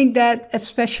I think that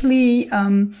especially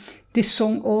this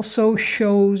song also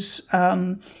shows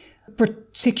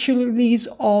particularities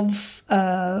of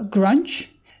grunge.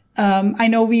 I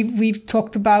know we've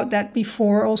talked about that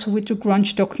before also with the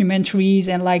grunge documentaries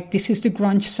and like this is the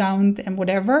grunge sound and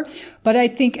whatever. But I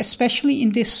think especially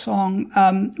in this song,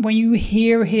 when you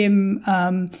hear him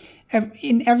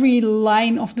in every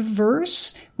line of the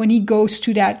verse, when he goes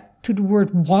to the word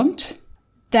want,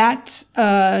 that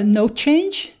note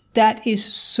change, that is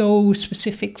so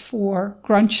specific for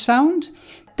grunge sound.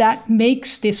 That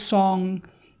makes this song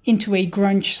into a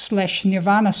grunge /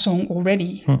 Nirvana song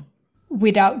already,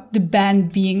 without the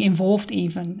band being involved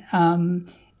even.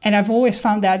 And I've always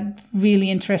found that really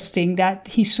interesting, that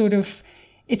he's sort of,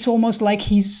 it's almost like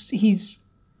he's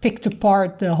picked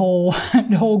apart the whole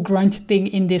the whole grunge thing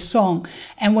in this song.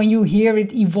 And when you hear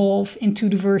it evolve into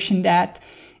the version that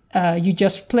you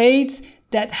just played,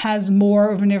 that has more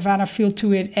of a Nirvana feel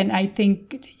to it. And I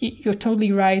think you're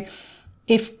totally right.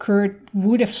 If Kurt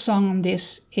would have sung on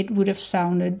this, it would have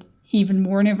sounded even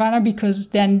more Nirvana, because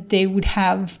then they would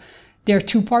have their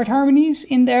 2-part harmonies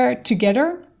in there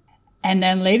together. And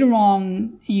then later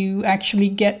on, you actually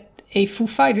get a Foo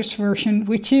Fighters version,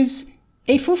 which is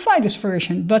a Foo Fighters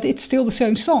version, but it's still the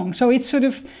same song. So it's sort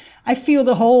of, I feel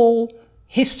the whole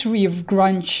history of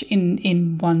grunge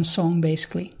in one song,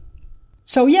 basically.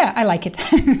 So yeah, I like it.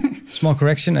 Small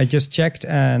correction, I just checked,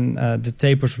 and the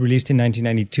tape was released in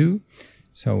 1992.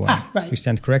 So right. We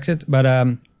stand corrected.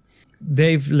 But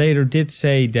Dave later did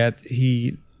say that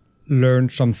he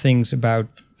learned some things about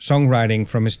songwriting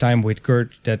from his time with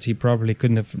Kurt that he probably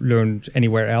couldn't have learned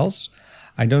anywhere else.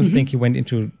 I don't think he went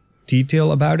into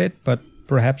detail about it, but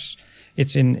perhaps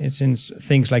it's in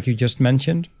things like you just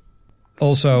mentioned.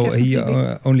 Also, he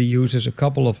only uses a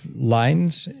couple of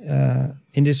lines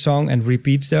in this song and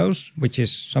repeats those, which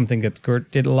is something that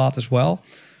Kurt did a lot as well.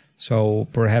 So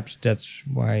perhaps that's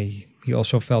why he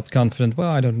also felt confident. Well,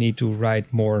 I don't need to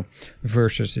write more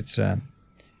verses. It's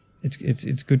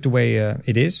good the way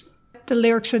it is. The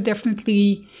lyrics are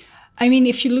definitely, I mean,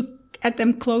 if you look at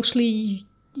them closely,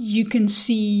 you can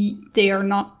see they are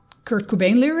not Kurt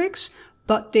Cobain lyrics,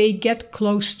 but they get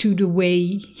close to the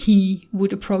way he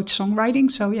would approach songwriting.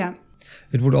 So yeah.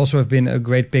 It would also have been a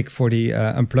great pick for the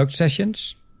Unplugged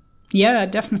sessions. Yeah,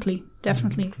 definitely.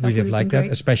 We'd have liked that,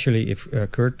 especially if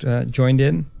Kurt joined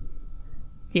in.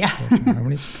 Yeah.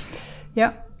 Harmonies.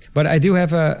 Yeah. But I do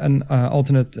have an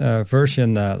alternate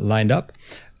version lined up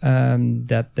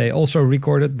that they also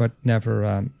recorded but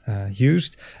never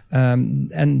used.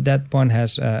 And that one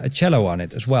has a cello on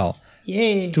it as well.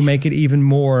 Yay. To make it even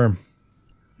more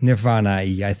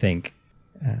Nirvana-y, I think.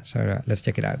 So let's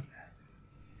check it out.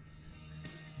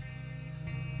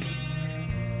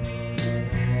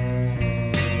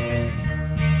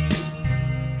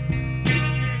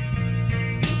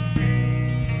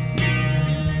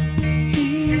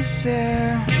 He's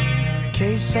there in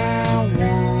case I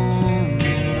want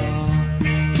it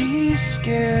all. He's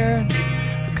scared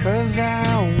because I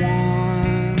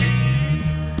want.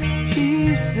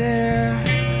 He's there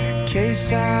in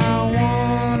case I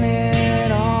want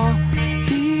it all.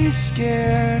 He's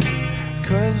scared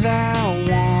because I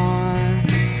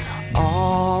want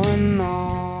all in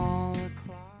all.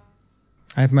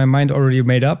 I have my mind already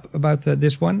made up about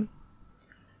this one.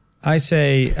 I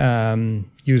say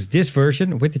use this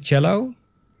version with the cello,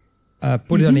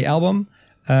 put it on the album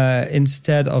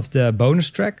instead of the bonus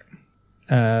track.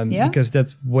 Because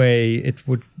that way it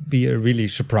would be a really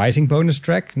surprising bonus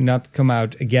track, not come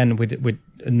out again with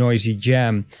a noisy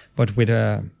jam, but with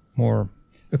a more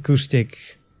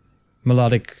acoustic,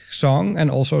 melodic song, and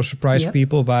also surprise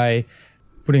people by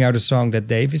putting out a song that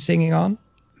Dave is singing on.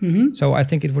 Mm-hmm. So I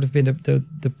think it would have been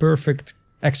the perfect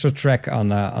extra track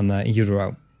on In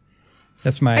Utero.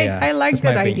 That's my. I like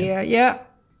that idea. Yeah,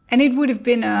 and it would have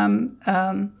been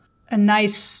a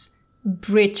nice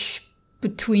bridge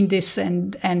between this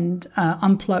and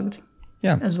Unplugged.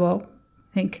 Yeah, as well.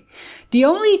 I think the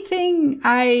only thing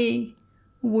I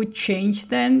would change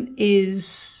then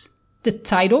is the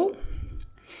title,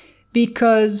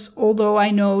 because although I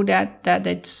know that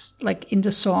it's like in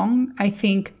the song, I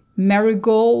think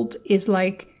Marigold is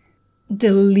like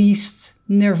the least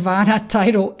Nirvana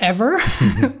title ever.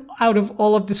 Out of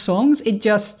all of the songs, it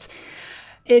just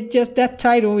that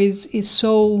title is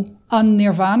so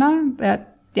un-Nirvana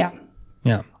that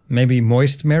maybe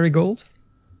Moist Marigold.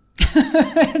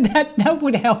 that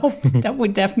would help. That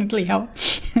would definitely help.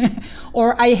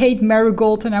 Or I hate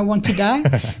Marigold and I want to die.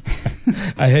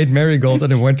 I hate Marigold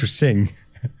and I want to sing.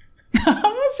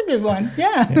 That's a good one.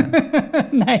 Yeah.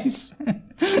 Nice.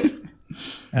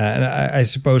 And I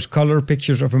suppose color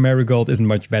pictures of a marigold isn't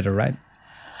much better, right?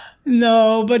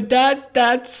 No, but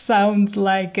that sounds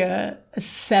like a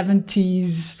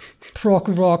 70s prog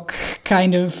rock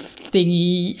kind of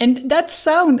thingy. And that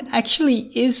sound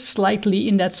actually is slightly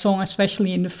in that song,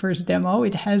 especially in the first demo.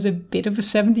 It has a bit of a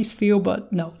 70s feel,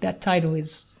 but no, that title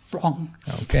is wrong.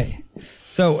 Okay.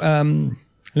 So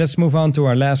let's move on to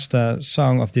our last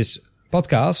song of this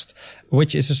podcast,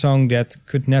 which is a song that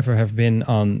could never have been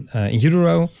on In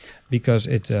Utero because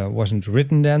it wasn't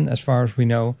written then, as far as we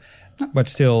know. But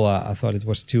still, I thought it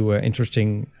was too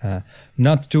interesting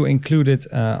not to include it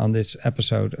on this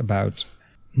episode about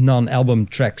non-album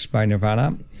tracks by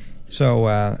Nirvana. So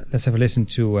let's have a listen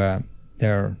to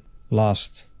their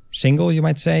last single, you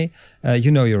might say.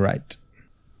 You Know You're Right.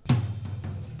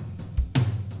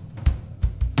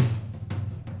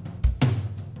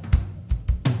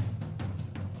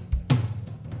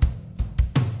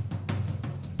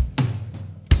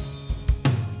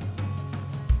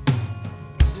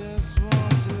 Just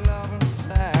wants to love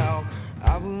himself.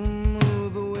 I will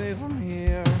move away from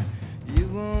here. You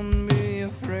won't be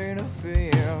afraid of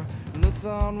fear. The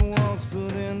thought was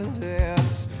put into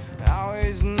this. I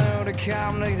always know to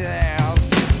come like this.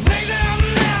 Things have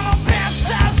never been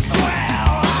so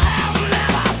swell. I have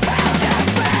never felt that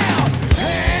well.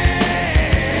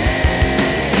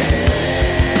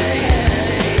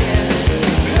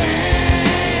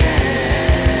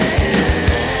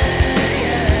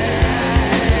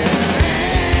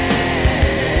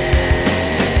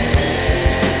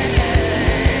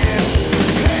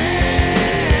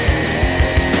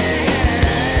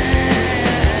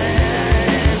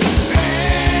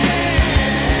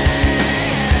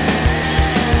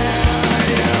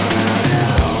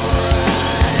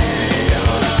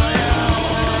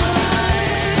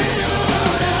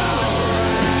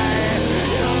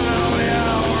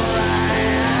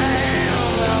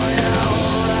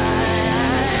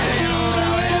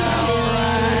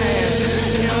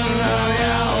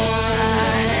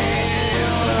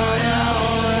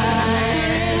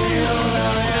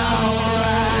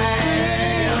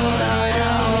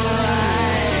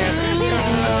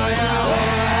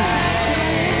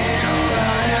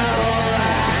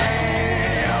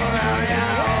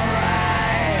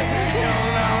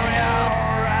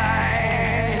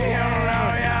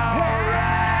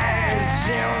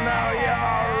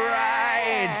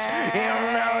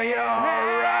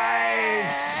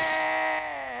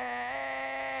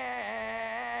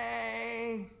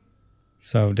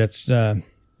 So that's the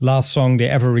last song they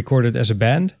ever recorded as a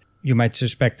band. You might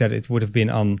suspect that it would have been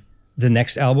on the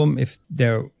next album if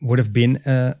there would have been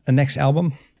a next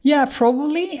album. Yeah,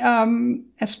 probably.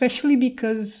 Especially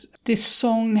because this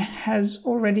song has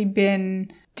already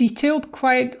been detailed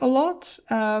quite a lot.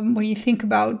 When you think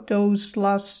about those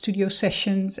last studio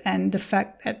sessions and the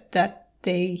fact that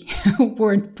they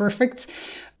weren't perfect,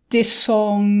 this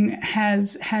song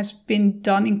has been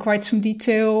done in quite some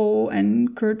detail,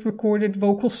 and Kurt recorded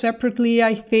vocals separately,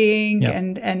 I think, Yeah.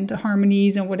 and the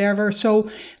harmonies and whatever. So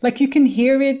like you can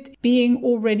hear it being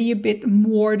already a bit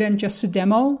more than just a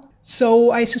demo.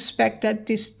 So I suspect that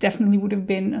this definitely would have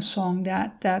been a song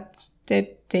that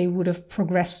they would have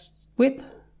progressed with.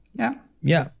 Yeah.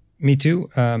 Yeah, me too.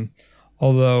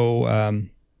 Although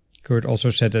Kurt also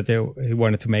said that he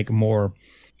wanted to make a more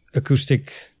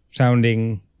acoustic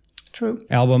sounding True.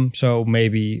 album. So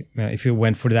maybe if he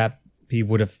went for that, he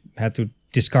would have had to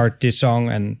discard this song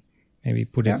and maybe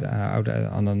put it out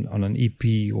on an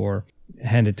EP or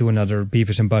hand it to another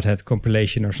Beavis and Butthead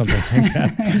compilation or something like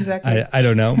that. Exactly. I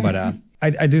don't know, but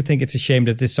I do think it's a shame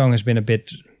that this song has been a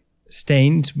bit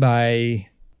stained by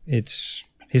its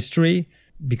history,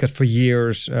 because for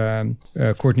years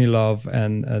Courtney Love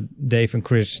and Dave and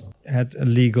Chris had a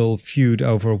legal feud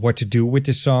over what to do with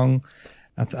this song.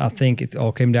 I think it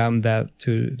all came down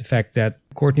to the fact that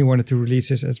Courtney wanted to release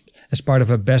this as part of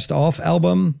a best of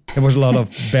album. There was a lot of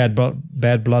bad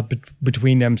blood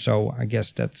between them, so I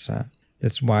guess that's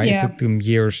why it took them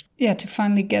years. Yeah, to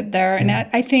finally get there. And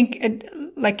I think,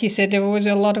 like you said, there was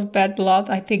a lot of bad blood.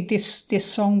 I think this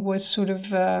song was sort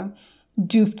of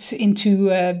duped into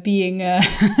being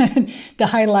the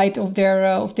highlight of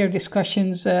their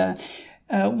discussions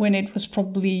when it was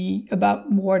probably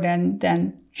about more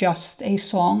than just a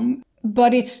song.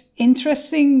 But it's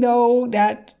interesting, though,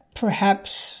 that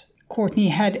perhaps Courtney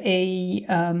had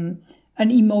an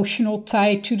emotional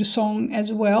tie to the song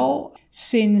as well,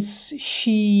 since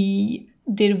she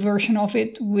did a version of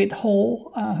it with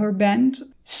Hole, her band.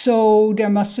 So there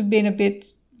must have been a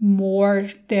bit more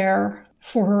there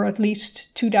for her, at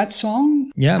least, to that song.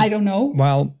 Yeah. I don't know.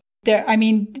 Well,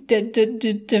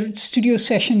 the studio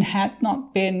session had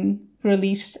not been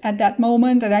released at that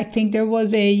moment, and I think there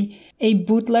was a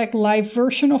bootleg live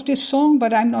version of this song,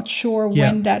 but I'm not sure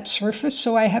when that surfaced,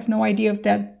 so I have no idea if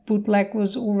that bootleg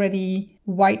was already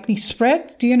widely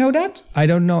spread. Do you know that? I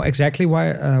don't know exactly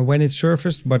when it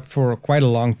surfaced, but for quite a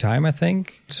long time, I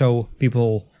think. So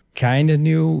people kind of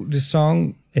knew the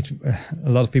song. A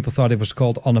lot of people thought it was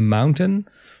called On a Mountain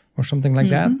or something like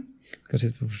that, because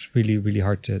it was really, really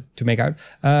hard to make out.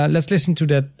 Let's listen to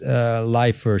that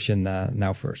live version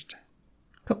now first.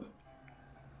 Cool.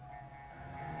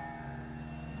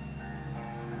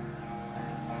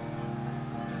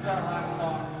 This is our last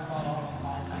song. It's called On a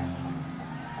Mountain.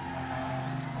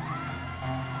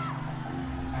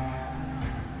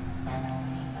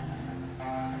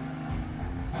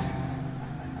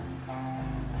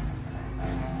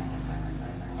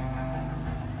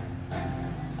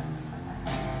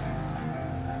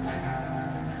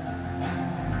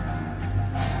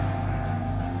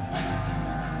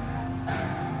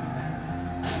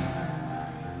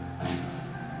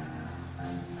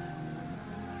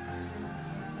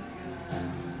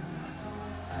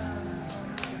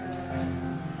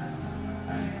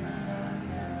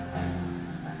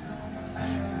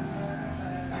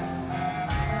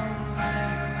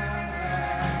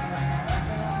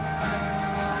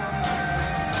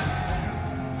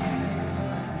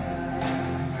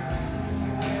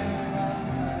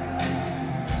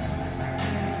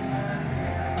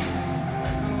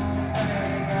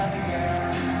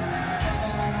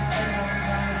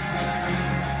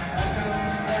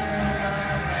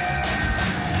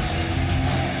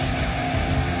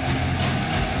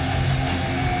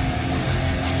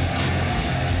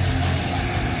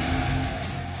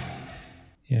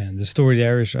 the story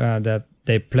there is that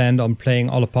they planned on playing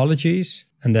All Apologies,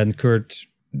 and then Kurt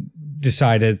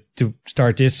decided to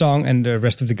start this song, and the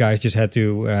rest of the guys just had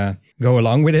to go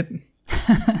along with it.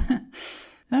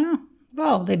 Oh,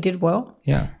 well, they did well.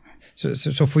 Yeah.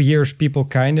 So for years, people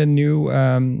kind of knew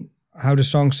how the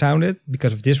song sounded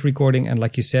because of this recording, and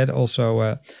like you said,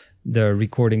 also the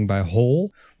recording by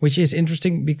Hole, which is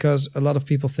interesting because a lot of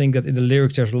people think that in the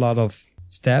lyrics there's a lot of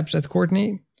stabs at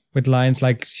Courtney with lines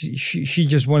like she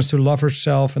just wants to love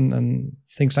herself and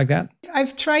things like that.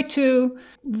 I've tried to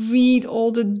read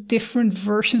all the different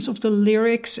versions of the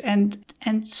lyrics and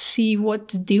see what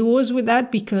the deal was with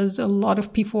that, because a lot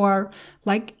of people are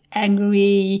like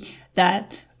angry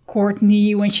that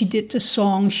Courtney, when she did the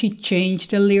song, she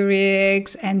changed the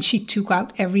lyrics and she took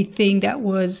out everything that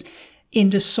was in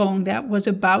the song that was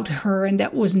about her and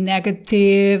that was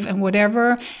negative and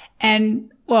whatever.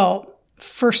 And well,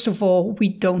 first of all, we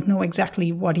don't know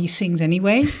exactly what he sings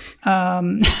anyway.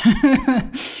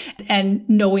 And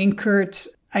knowing Kurt,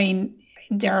 I mean,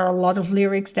 there are a lot of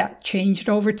lyrics that changed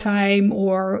over time,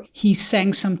 or he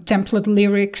sang some template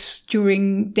lyrics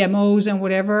during demos and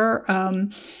whatever.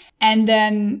 And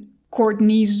then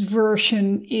Courtney's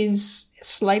version is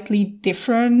slightly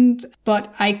different,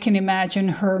 but I can imagine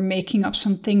her making up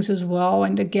some things as well.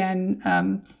 And again,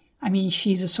 I mean,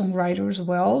 she's a songwriter as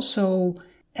well, so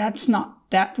that's not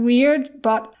that weird,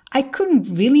 but I couldn't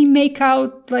really make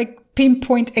out, like,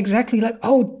 pinpoint exactly like,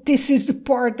 oh, this is the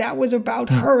part that was about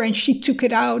her and she took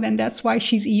it out and that's why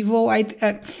she's evil.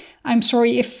 I'm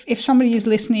sorry if somebody is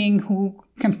listening who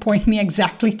can point me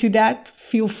exactly to that,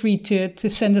 feel free to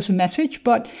send us a message,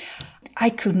 but I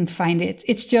couldn't find it.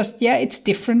 It's just, yeah, it's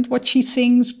different what she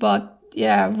sings, but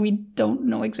yeah, we don't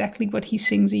know exactly what he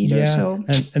sings either. Yeah, so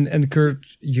and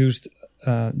Kurt used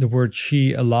the word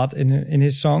she a lot in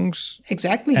his songs.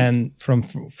 Exactly. And from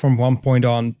one point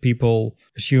on, people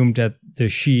assumed that the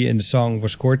she in the song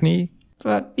was Courtney.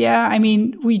 But yeah, I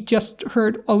mean, we just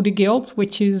heard Oh the Guilt,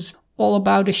 which is all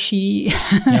about a she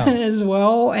as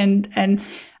well. And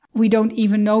we don't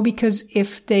even know, because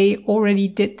if they already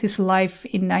did this live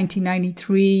in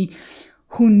 1993,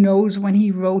 who knows when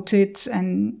he wrote it?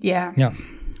 And yeah.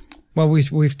 Well,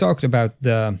 we've talked about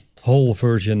the whole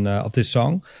version of this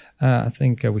song. I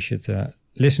think we should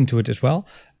listen to it as well.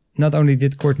 Not only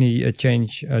did Courtney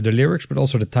change the lyrics, but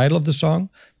also the title of the song,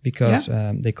 because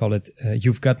they call it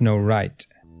You've Got No Right.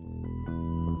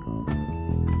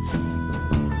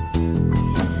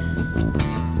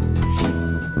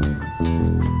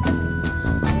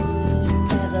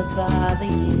 Bother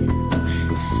you.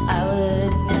 I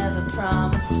would never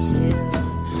promise to.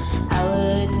 I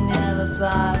would never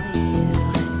bother you.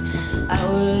 I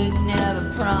would never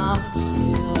promise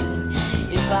to.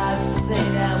 If I say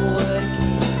that word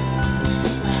again,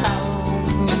 I won't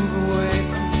move away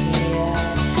from here.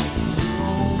 You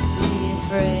won't be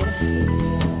afraid of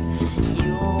fear.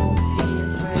 You won't be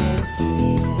afraid of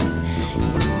fear.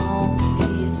 You won't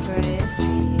be afraid of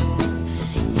fear.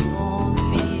 You won't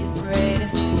be afraid of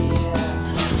fear.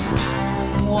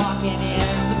 Walking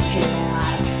in the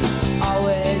past,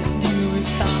 always knew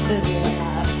we'd come to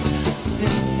this.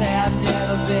 Things have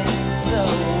never been so.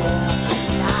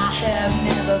 I have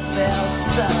never felt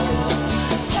so.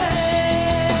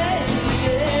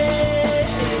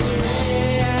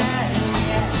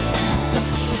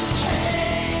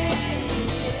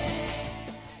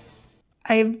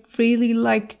 Hey, I really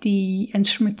like the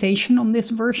instrumentation on this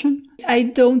version. I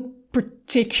don't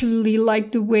particularly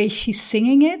like the way she's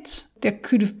singing it. There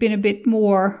could have been a bit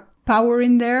more power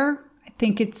in there. I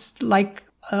think it's like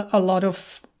a lot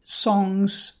of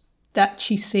songs that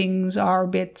she sings are a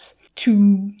bit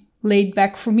too laid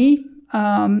back for me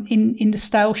in the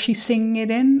style she's singing it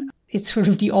in. It's sort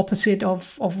of the opposite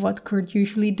of what Kurt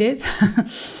usually did.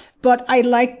 But I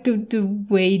like the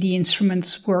way the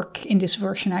instruments work in this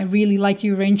version. I really like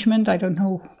the arrangement. I don't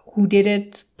know who did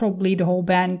it, probably the whole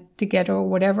band together or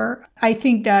whatever. I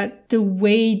think that the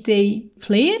way they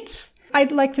play it,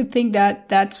 I'd like to think that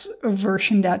that's a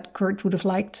version that Kurt would have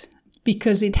liked,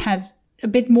 because it has a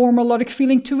bit more melodic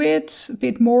feeling to it, a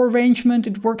bit more arrangement.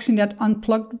 It works in that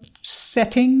unplugged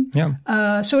setting.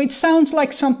 Yeah. So it sounds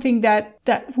like something that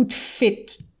would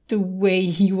fit the way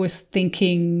he was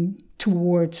thinking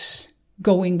towards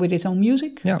going with his own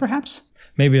music, perhaps.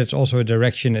 Maybe that's also a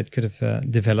direction it could have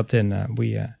developed in.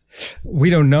 We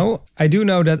don't know. I do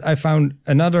know that I found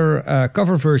another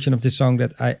cover version of this song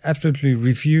that I absolutely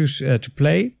refuse to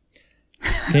play.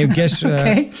 Can you guess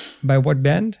by what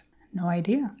band? No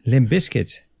idea. Limp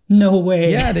Bizkit. No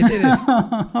way. Yeah, they did it.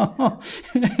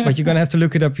 But you're going to have to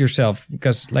look it up yourself,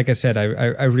 because like I said,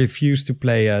 I refuse to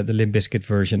play the Limp Bizkit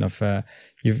version of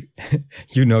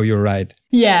you know you're right.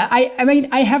 Yeah, I mean,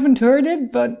 I haven't heard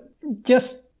it, but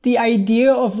just the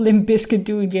idea of Limp Bizkit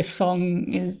doing this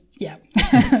song is, yeah.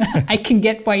 I can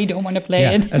get why you don't want to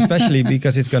play it. Especially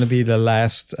because it's going to be the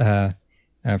last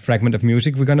fragment of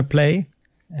music we're going to play.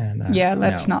 And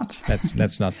let's not.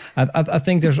 Let's not. I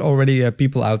think there's already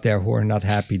people out there who are not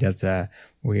happy that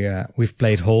we've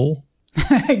played Hole.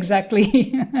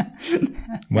 Exactly.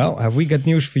 Well, have we got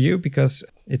news for you? Because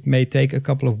it may take a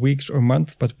couple of weeks or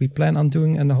months, but we plan on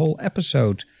doing a whole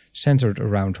episode centered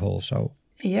around Hole. So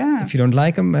yeah, if you don't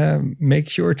like them, make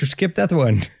sure to skip that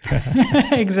one.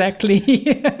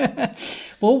 Exactly.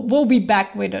 We'll be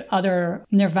back with other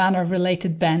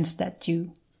Nirvana-related bands that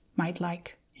you might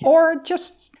like, or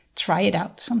just try it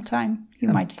out sometime. You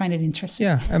might find it interesting.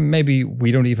 Yeah, and maybe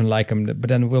we don't even like them, but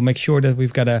then we'll make sure that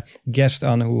we've got a guest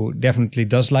on who definitely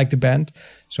does like the band.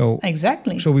 So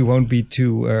exactly. So we won't be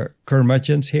too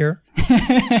curmudgeons here,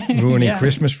 ruining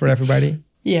Christmas for everybody.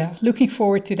 Yeah, looking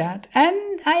forward to that.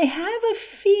 And I have a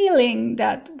feeling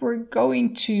that we're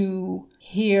going to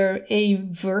hear a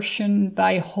version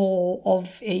by Hole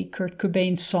of a Kurt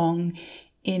Cobain song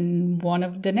in one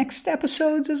of the next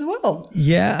episodes as well.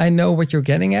 Yeah, I know what you're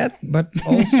getting at, but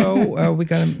also we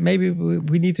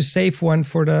need to save one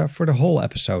for the whole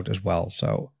episode as well.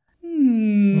 So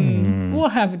we'll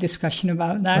have a discussion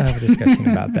about that.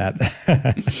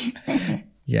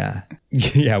 Yeah,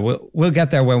 we'll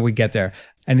get there when we get there.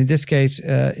 And in this case,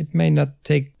 it may not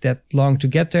take that long to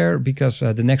get there because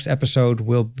the next episode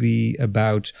will be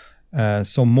about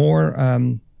some more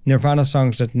Nirvana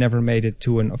songs that never made it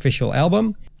to an official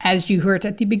album. As you heard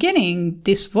at the beginning,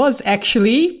 this was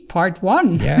actually part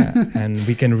 1. Yeah, and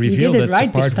we can reveal that's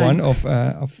right part 1 of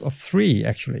 3,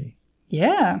 actually.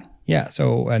 Yeah. Yeah,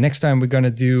 so next time we're going to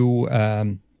do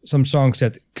some songs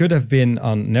that could have been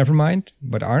on Nevermind,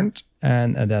 but aren't.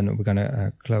 And then we're going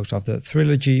to close off the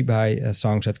trilogy by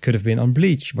songs that could have been on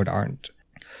Bleach, but aren't.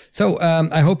 So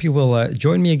I hope you will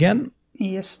join me again.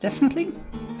 Yes, definitely.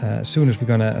 As soon as we're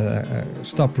going to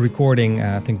stop recording,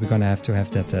 I think we're going to have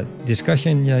that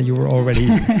discussion you were already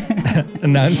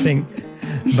announcing.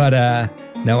 But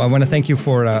no, I want to thank you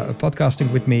for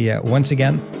podcasting with me once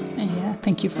again. Yeah,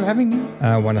 thank you for having me.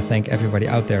 I want to thank everybody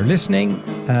out there listening.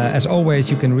 As always,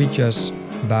 you can reach us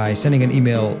by sending an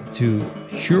email to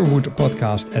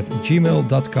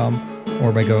sherwoodpodcast@gmail.com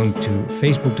or by going to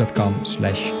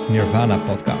facebook.com/Nirvana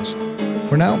podcast.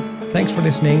 For now, thanks for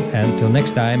listening, and till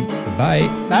next time, bye.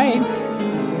 Bye.